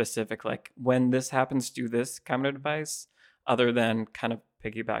specific, like, when this happens, do this kind of advice, other than kind of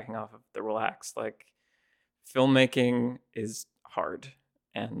piggybacking off of the relax. Like, filmmaking is hard.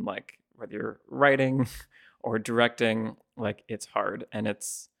 And like, whether you're writing or directing, like, it's hard. And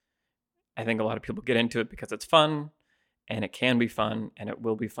I think a lot of people get into it because it's fun. And it can be fun, and it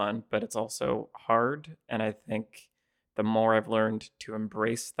will be fun, but it's also hard. And I think the more I've learned to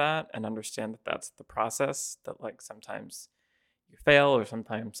embrace that and understand that that's the process, that like sometimes you fail or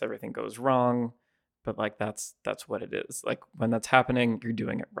sometimes everything goes wrong, but like that's what it is. Like when that's happening, you're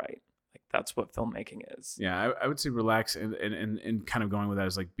doing it right. Like that's what filmmaking is. Yeah, I would say relax and kind of going with that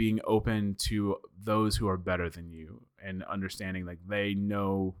is like being open to those who are better than you and understanding like they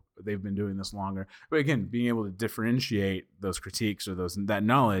know they've been doing this longer. But again, being able to differentiate those critiques or that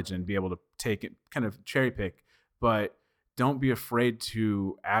knowledge and be able to take it, kind of cherry pick, but don't be afraid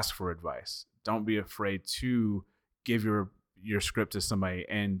to ask for advice. Don't be afraid to give your script to somebody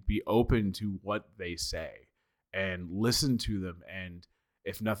and be open to what they say and listen to them. And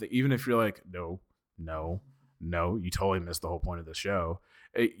if nothing, even if you're like, no, you totally missed the whole point of the show,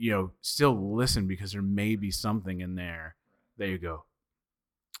 still listen, because there may be something in there. There you go.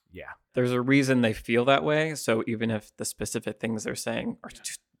 Yeah. There's a reason they feel that way. So even if the specific things they're saying are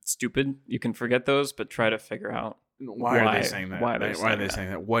stupid, you can forget those, but try to figure out why are they saying that? Why are they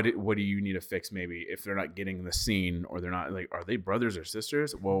saying that? What do you need to fix? Maybe if they're not getting the scene, or they're not like, are they brothers or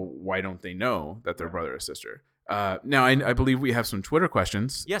sisters? Well, why don't they know that they're brother or sister? Now I believe we have some Twitter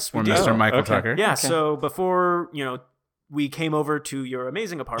questions. Yes, we do. Mr. Michael Okay. Tucker. Yeah. Okay. So before we came over to your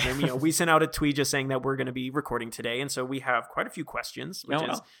amazing apartment, we sent out a tweet just saying that we're going to be recording today, and so we have quite a few questions, which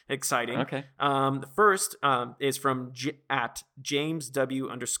is exciting. Okay. The first is from at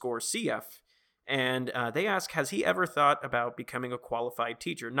JamesW_CF. And they ask, has he ever thought about becoming a qualified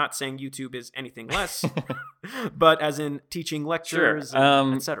teacher? Not saying YouTube is anything less, but as in teaching lectures,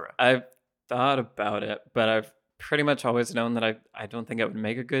 sure. etc. I've thought about it, but I've pretty much always known that I don't think I would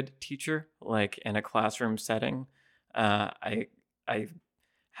make a good teacher, like in a classroom setting. I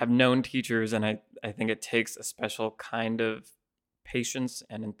have known teachers, and I think it takes a special kind of patience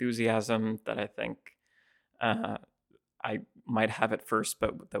and enthusiasm that I think I might have at first,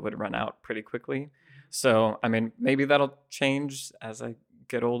 but that would run out pretty quickly. So, I mean, maybe that'll change as I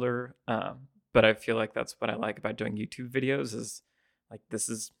get older. But I feel like that's what I like about doing YouTube videos is like, this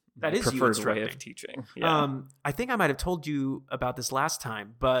is my preferred way of teaching. Yeah. I think I might have told you about this last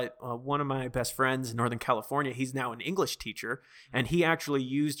time, but one of my best friends in Northern California, he's now an English teacher, and he actually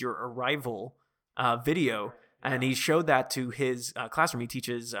used your Arrival video, and he showed that to his classroom. He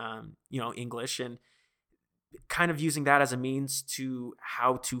teaches, English, and kind of using that as a means to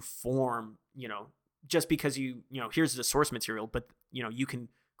how to form, just because here's the source material, but you can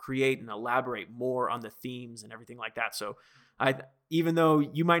create and elaborate more on the themes and everything like that. So even though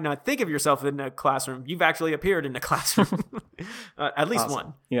you might not think of yourself in a classroom, you've actually appeared in a classroom, at least Awesome.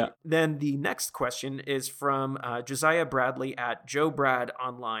 one. Yeah. Then the next question is from Josiah Bradley at Joe Brad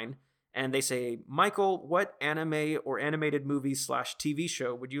Online. And they say, Michael, what anime or animated movie / TV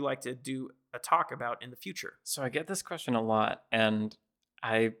show would you like to do a talk about in the future? So I get this question a lot, and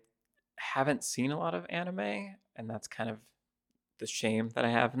I haven't seen a lot of anime, and that's kind of the shame that I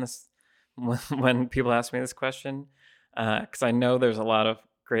have in this when people ask me this question, because I know there's a lot of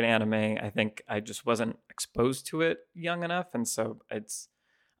great anime. I think I just wasn't exposed to it young enough, and so I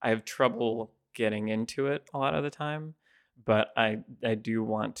have trouble getting into it a lot of the time. But I do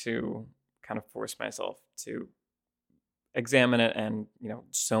want to kind of force myself to examine it, and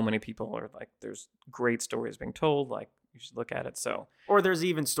so many people are like, there's great stories being told, like you should look at it. So, or there's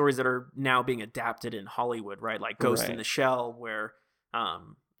even stories that are now being adapted in Hollywood, right? Like Ghost in Right. the Shell, where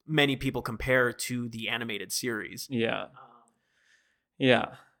many people compare to the animated series. yeah.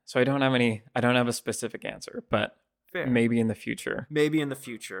 So I don't have a specific answer, but Fair. maybe in the future. Maybe in the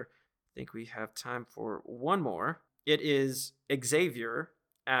future. I think we have time for one more. It is Xavier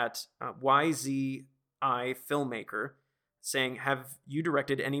at YZI Filmmaker saying, have you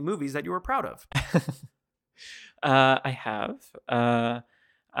directed any movies that you were proud of? I have. I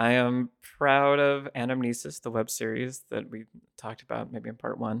am proud of Anamnesis, the web series that we talked about maybe in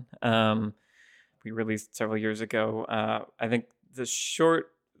part 1. We released several years ago. I think there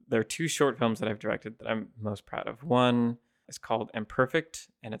are 2 short films that I've directed that I'm most proud of. One is called Imperfect,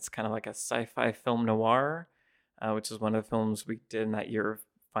 and it's kind of like a sci-fi film noir, which is one of the films we did in that year of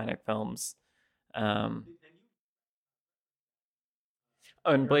Finite Films. And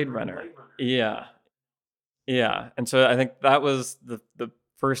Blade Runner. Yeah. And so I think that was the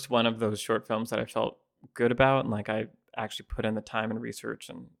first one of those short films that I felt good about, and like I actually put in the time and research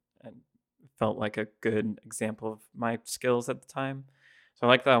and felt like a good example of my skills at the time. So I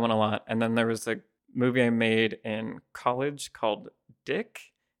like that one a lot. And then there was a movie I made in college called Dick,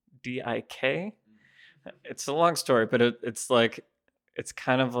 D-I-K. It's a long story, but it's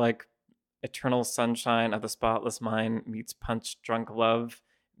kind of like Eternal Sunshine of the Spotless Mind meets Punch Drunk Love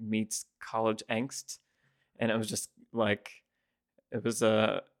meets college angst. And it was just like, just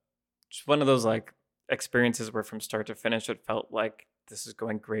one of those like experiences where from start to finish, it felt like this is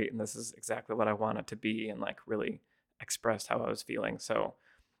going great and this is exactly what I want it to be, and like really expressed how I was feeling. So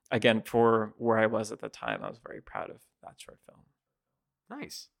again, for where I was at the time, I was very proud of that short film.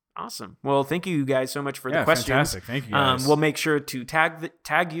 Nice. Awesome. Well, thank you guys so much for the questions. Fantastic. Thank you guys. We'll make sure to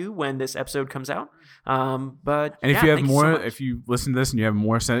tag you when this episode comes out. But if you have more, if you listen to this and you have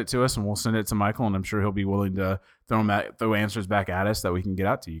more, send it to us and we'll send it to Michael, and I'm sure he'll be willing to throw answers back at us that we can get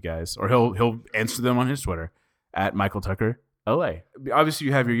out to you guys, or he'll answer them on his Twitter at Michael Tucker LA. Obviously,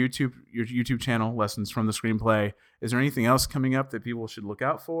 you have your YouTube channel, Lessons from the Screenplay. Is there anything else coming up that people should look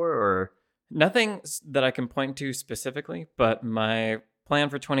out for, or nothing that I can point to specifically? But my plan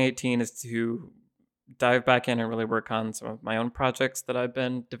for 2018 is to dive back in and really work on some of my own projects that I've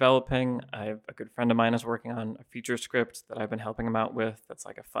been developing. I have a good friend of mine is working on a feature script that I've been helping him out with. That's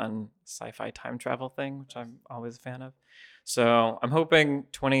like a fun sci-fi time travel thing, which I'm always a fan of. So I'm hoping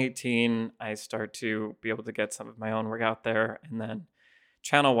 2018 I start to be able to get some of my own work out there. And then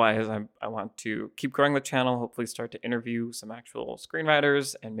channel-wise, I want to keep growing the channel, hopefully start to interview some actual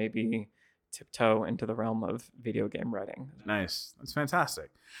screenwriters, and maybe tiptoe into the realm of video game writing. Nice. That's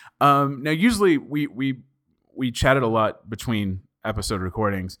fantastic. Now, usually we chatted a lot between episode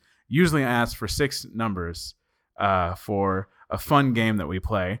recordings. Usually I ask for 6 numbers for a fun game that we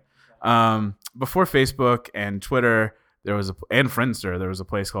play. Before Facebook and Twitter, and Friendster, there was a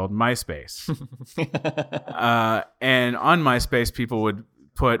place called MySpace. And on MySpace, people would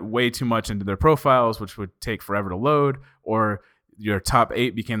put way too much into their profiles, which would take forever to load, or your top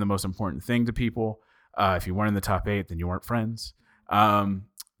 8 became the most important thing to people. If you weren't in the top 8, then you weren't friends.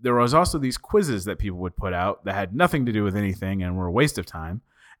 There was also these quizzes that people would put out that had nothing to do with anything and were a waste of time.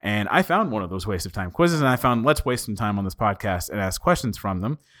 And I found one of those waste of time quizzes, and I found let's waste some time on this podcast and ask questions from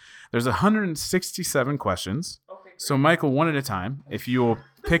them. There's 167 questions. Okay, so Michael, one at a time, if you will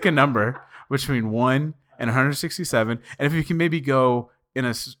pick a number between 1 and 167, and if you can maybe go in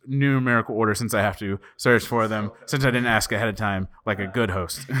a numerical order, since I have to search for them, since I didn't ask ahead of time, like a good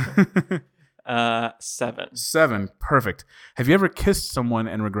host. 7. 7, perfect. Have you ever kissed someone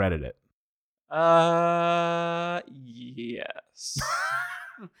and regretted it? Yes.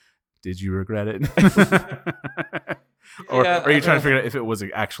 Did you regret it? Or are you trying to figure out if it was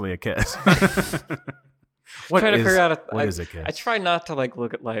actually a kiss? What is a kiss? I try not to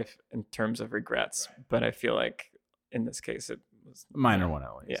look at life in terms of regrets, but I feel like in this case it was minor one at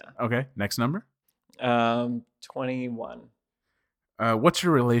least. Yeah. Okay. Next number. 21. What's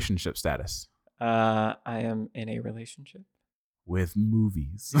your relationship status? I am in a relationship with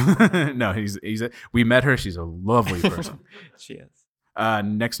movies. No, we met her. She's a lovely person. She is.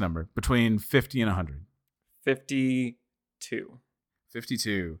 Next number, between 50 and 100. 52.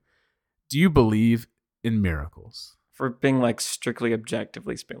 52. Do you believe in miracles? For being strictly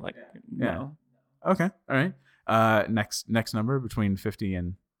objectively speaking, no. Okay. All right. Next number, between 50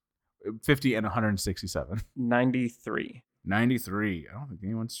 and 167. 93. 93. I don't think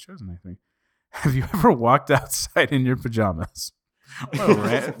anyone's chosen anything. Have you ever walked outside in your pajamas?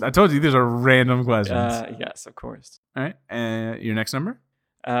 I told you these are random questions. Yes, of course. All right. Your next number?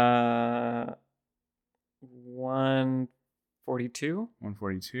 142.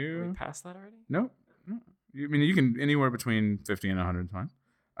 142. Did we pass that already? Nope. I mean, you can anywhere between 50 and 100 is fine.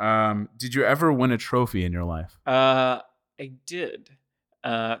 Did you ever win a trophy in your life? I did.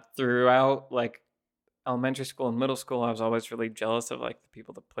 Throughout elementary school and middle school, I was always really jealous of the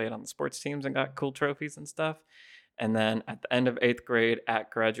people that played on the sports teams and got cool trophies and stuff. And then at the end of 8th grade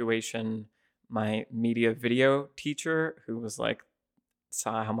at graduation, my media video teacher, who was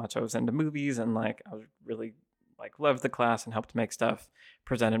saw how much I was into movies and I was really loved the class and helped make stuff,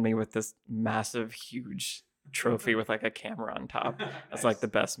 presented me with this massive, huge trophy with a camera on top. As the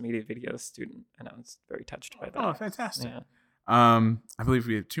best media video student, and I was very touched by that. Oh, fantastic. Yeah. I believe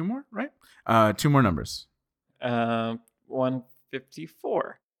we have 2 more, right? 2 more numbers.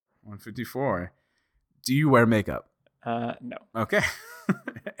 154. 154. Do you wear makeup? No. Okay.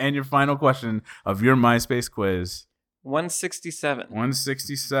 And your final question of your MySpace quiz. 167.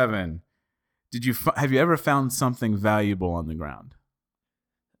 167. Have you ever found something valuable on the ground?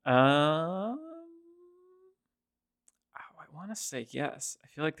 I want to say yes. I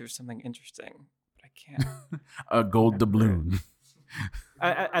feel like there's something interesting, but I can't. A gold doubloon.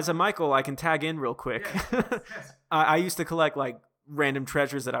 As a Michael, I can tag in real quick. Yes. I used to collect random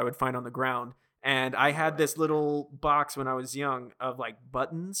treasures that I would find on the ground. And I had this little box when I was young of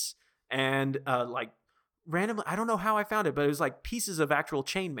buttons and random. I don't know how I found it, but it was pieces of actual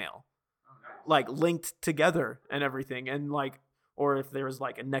chainmail, linked together and everything. And or if there was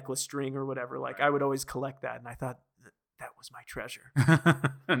a necklace string or whatever, I would always collect that. And I thought that was my treasure.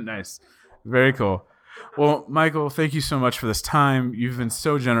 Nice. Very cool. Well, Michael, thank you so much for this time. You've been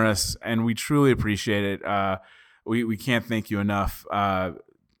so generous, and we truly appreciate it. We can't thank you enough.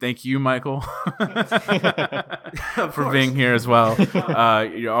 Thank you, Michael, for being here as well.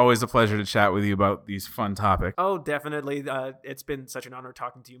 You're always a pleasure to chat with you about these fun topics. Oh, definitely. It's been such an honor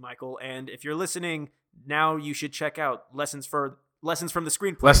talking to you, Michael. And if you're listening, now you should check out Lessons from the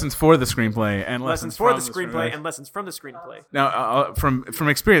Screenplay. Lessons for the Screenplay and Lessons for the Screenplay and Lessons from the Screenplay. Now, from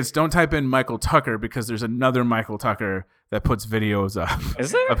experience, don't type in Michael Tucker because there's another Michael Tucker that puts videos up.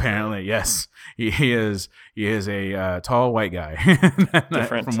 Is there? Apparently, yes. He is a tall white guy.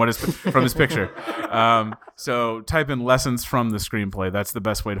 Different. from his picture. So type in Lessons from the Screenplay. That's the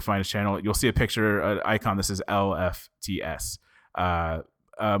best way to find his channel. You'll see a picture, an icon that says LFTS.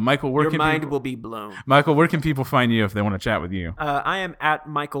 Michael, Your mind will be blown. Michael, where can people find you if they want to chat with you? I am at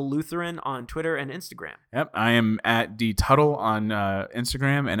Michael Lutheran on Twitter and Instagram. Yep, I am at D Tuttle on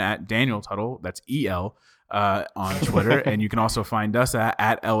Instagram and at Daniel Tuttle. That's EL on Twitter, and you can also find us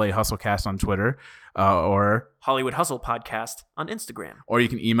at LA Hustlecast on Twitter, or Hollywood Hustle Podcast on Instagram. Or you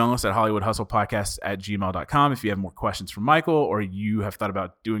can email us at hollywoodhustlepodcast@gmail.com if you have more questions for Michael, or you have thought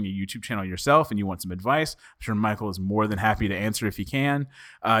about doing a YouTube channel yourself and you want some advice. I'm sure Michael is more than happy to answer if he can.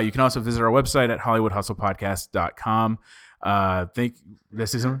 You can also visit our website at hollywoodhustlepodcast.com.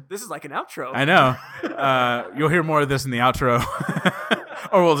 This is like an outro. I know. You'll hear more of this in the outro.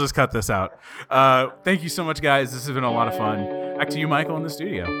 Or we'll just cut this out. Thank you so much, guys. This has been a lot of fun. Back to you, Michael, in the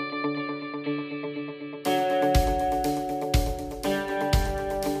studio.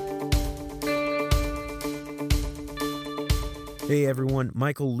 Hey everyone,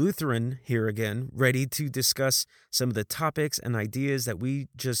 Michael Lutheran here again, ready to discuss some of the topics and ideas that we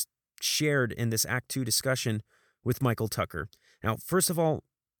just shared in this Act 2 discussion with Michael Tucker. Now, first of all,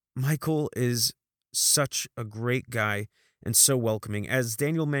 Michael is such a great guy and so welcoming. As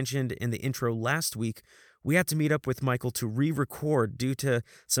Daniel mentioned in the intro last week, we had to meet up with Michael to re-record due to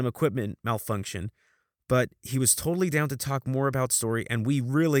some equipment malfunction, but he was totally down to talk more about story, and we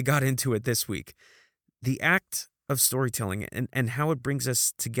really got into it this week. The act of storytelling and how it brings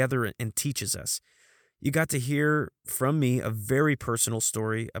us together and teaches us. You got to hear from me a very personal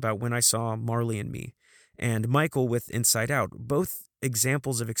story about when I saw Marley and Me, and Michael with Inside Out, both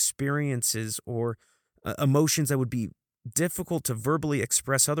examples of experiences or emotions that would be difficult to verbally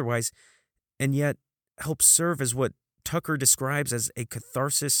express otherwise, and yet help serve as what Tucker describes as a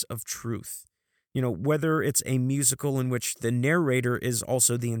catharsis of truth. You know, whether it's a musical in which the narrator is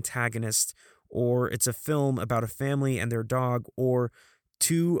also the antagonist, or it's a film about a family and their dog, or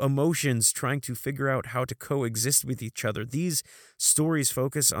two emotions trying to figure out how to coexist with each other. These stories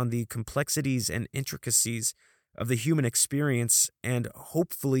focus on the complexities and intricacies of the human experience and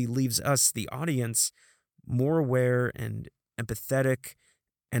hopefully leaves us, the audience, more aware and empathetic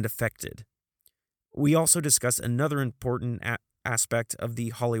and affected. We also discussed another important aspect of the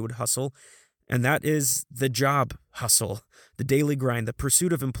Hollywood hustle, and that is the job hustle, the daily grind, the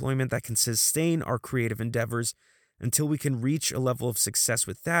pursuit of employment that can sustain our creative endeavors until we can reach a level of success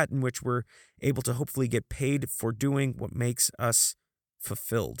with that in which we're able to hopefully get paid for doing what makes us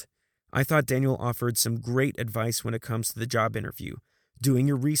fulfilled. I thought Daniel offered some great advice when it comes to the job interview. Doing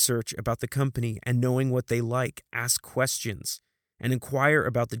your research about the company and knowing what they like, ask questions, and inquire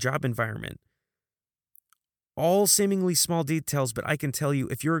about the job environment. All seemingly small details, but I can tell you,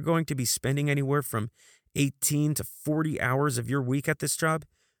 if you're going to be spending anywhere from 18 to 40 hours of your week at this job,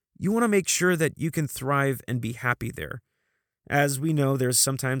 you want to make sure that you can thrive and be happy there. As we know, there's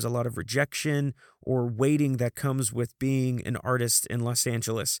sometimes a lot of rejection or waiting that comes with being an artist in Los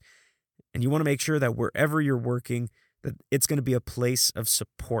Angeles. And you want to make sure that wherever you're working, that it's going to be a place of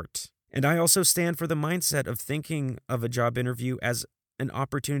support. And I also stand for the mindset of thinking of a job interview as an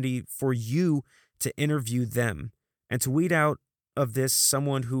opportunity for you to interview them and to weed out of this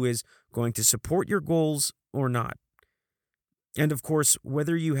someone who is going to support your goals or not. And of course,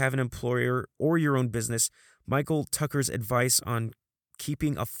 whether you have an employer or your own business, Michael Tucker's advice on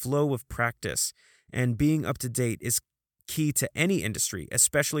keeping a flow of practice and being up to date is key to any industry,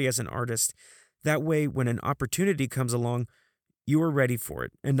 especially as an artist. That way, when an opportunity comes along, you are ready for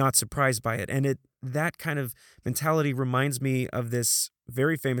it and not surprised by it. And that kind of mentality reminds me of this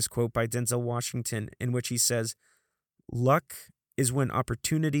very famous quote by Denzel Washington, in which he says, "Luck is when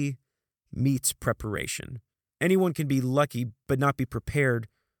opportunity meets preparation." Anyone can be lucky but not be prepared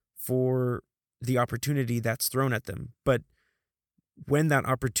for the opportunity that's thrown at them. But when that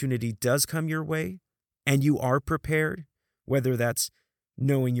opportunity does come your way and you are prepared, whether that's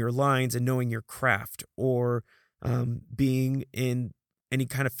knowing your lines and knowing your craft, or being in any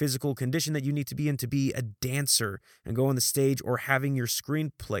kind of physical condition that you need to be in to be a dancer and go on the stage, or having your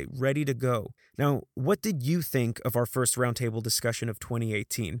screenplay ready to go. Now, what did you think of our first roundtable discussion of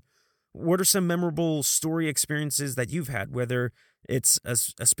 2018? What are some memorable story experiences that you've had, whether it's a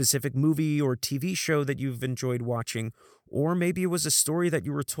specific movie or TV show that you've enjoyed watching, or maybe it was a story that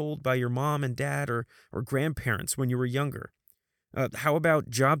you were told by your mom and dad or grandparents when you were younger? How about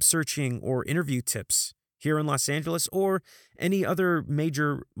job searching or interview tips here in Los Angeles or any other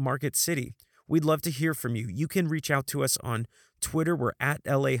major market city? We'd love to hear from you. You can reach out to us on Twitter. We're at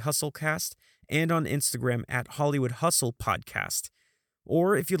LA Hustlecast, and on Instagram at Hollywood Hustle Podcast.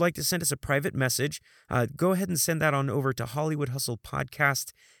 Or if you'd like to send us a private message, go ahead and send that on over to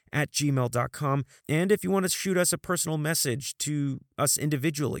HollywoodHustlePodcast@gmail.com. And if you want to shoot us a personal message to us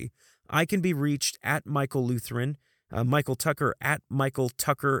individually, I can be reached at Michael Lutheran, Michael Tucker at Michael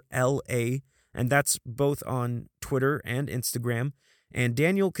Tucker LA, and that's both on Twitter and Instagram. And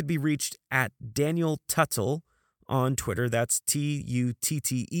Daniel could be reached at Daniel Tuttle on Twitter, that's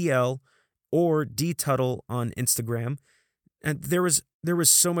Tuttel, or D Tuttle on Instagram. And there was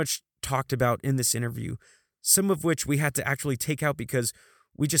so much talked about in this interview, some of which we had to actually take out because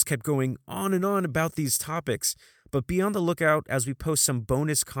we just kept going on and on about these topics. But be on the lookout as we post some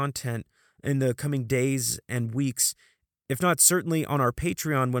bonus content in the coming days and weeks, if not certainly on our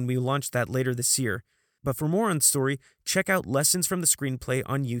Patreon when we launch that later this year. But for more on story, check out Lessons from the Screenplay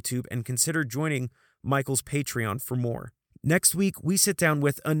on YouTube and consider joining Michael's Patreon for more. Next week, we sit down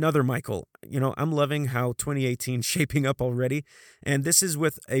with another Michael. I'm loving how 2018 is shaping up already, and this is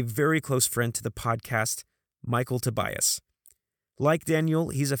with a very close friend to the podcast, Michael Tobias. Like Daniel,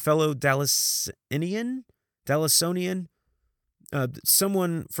 he's a fellow Dallasonian,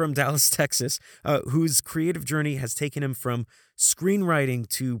 someone from Dallas, Texas, whose creative journey has taken him from screenwriting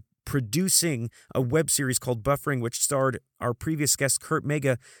to producing a web series called Buffering, which starred our previous guest, Kurt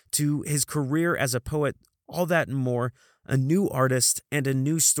Mega, to his career as a poet, all that and more, a new artist, and a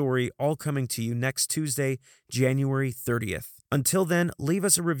new story, all coming to you next Tuesday, January 30th. Until then, leave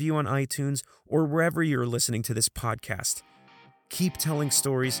us a review on iTunes or wherever you're listening to this podcast. Keep telling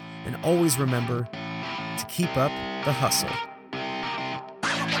stories, and always remember to keep up the hustle.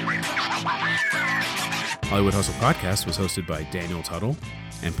 Hollywood Hustle Podcast was hosted by Daniel Tuttle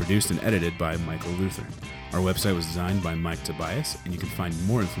and produced and edited by Michael Lutheran. Our website was designed by Mike Tobias, and you can find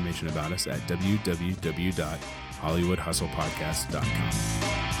more information about us at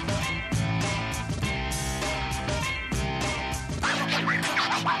www.hollywoodhustlepodcast.com.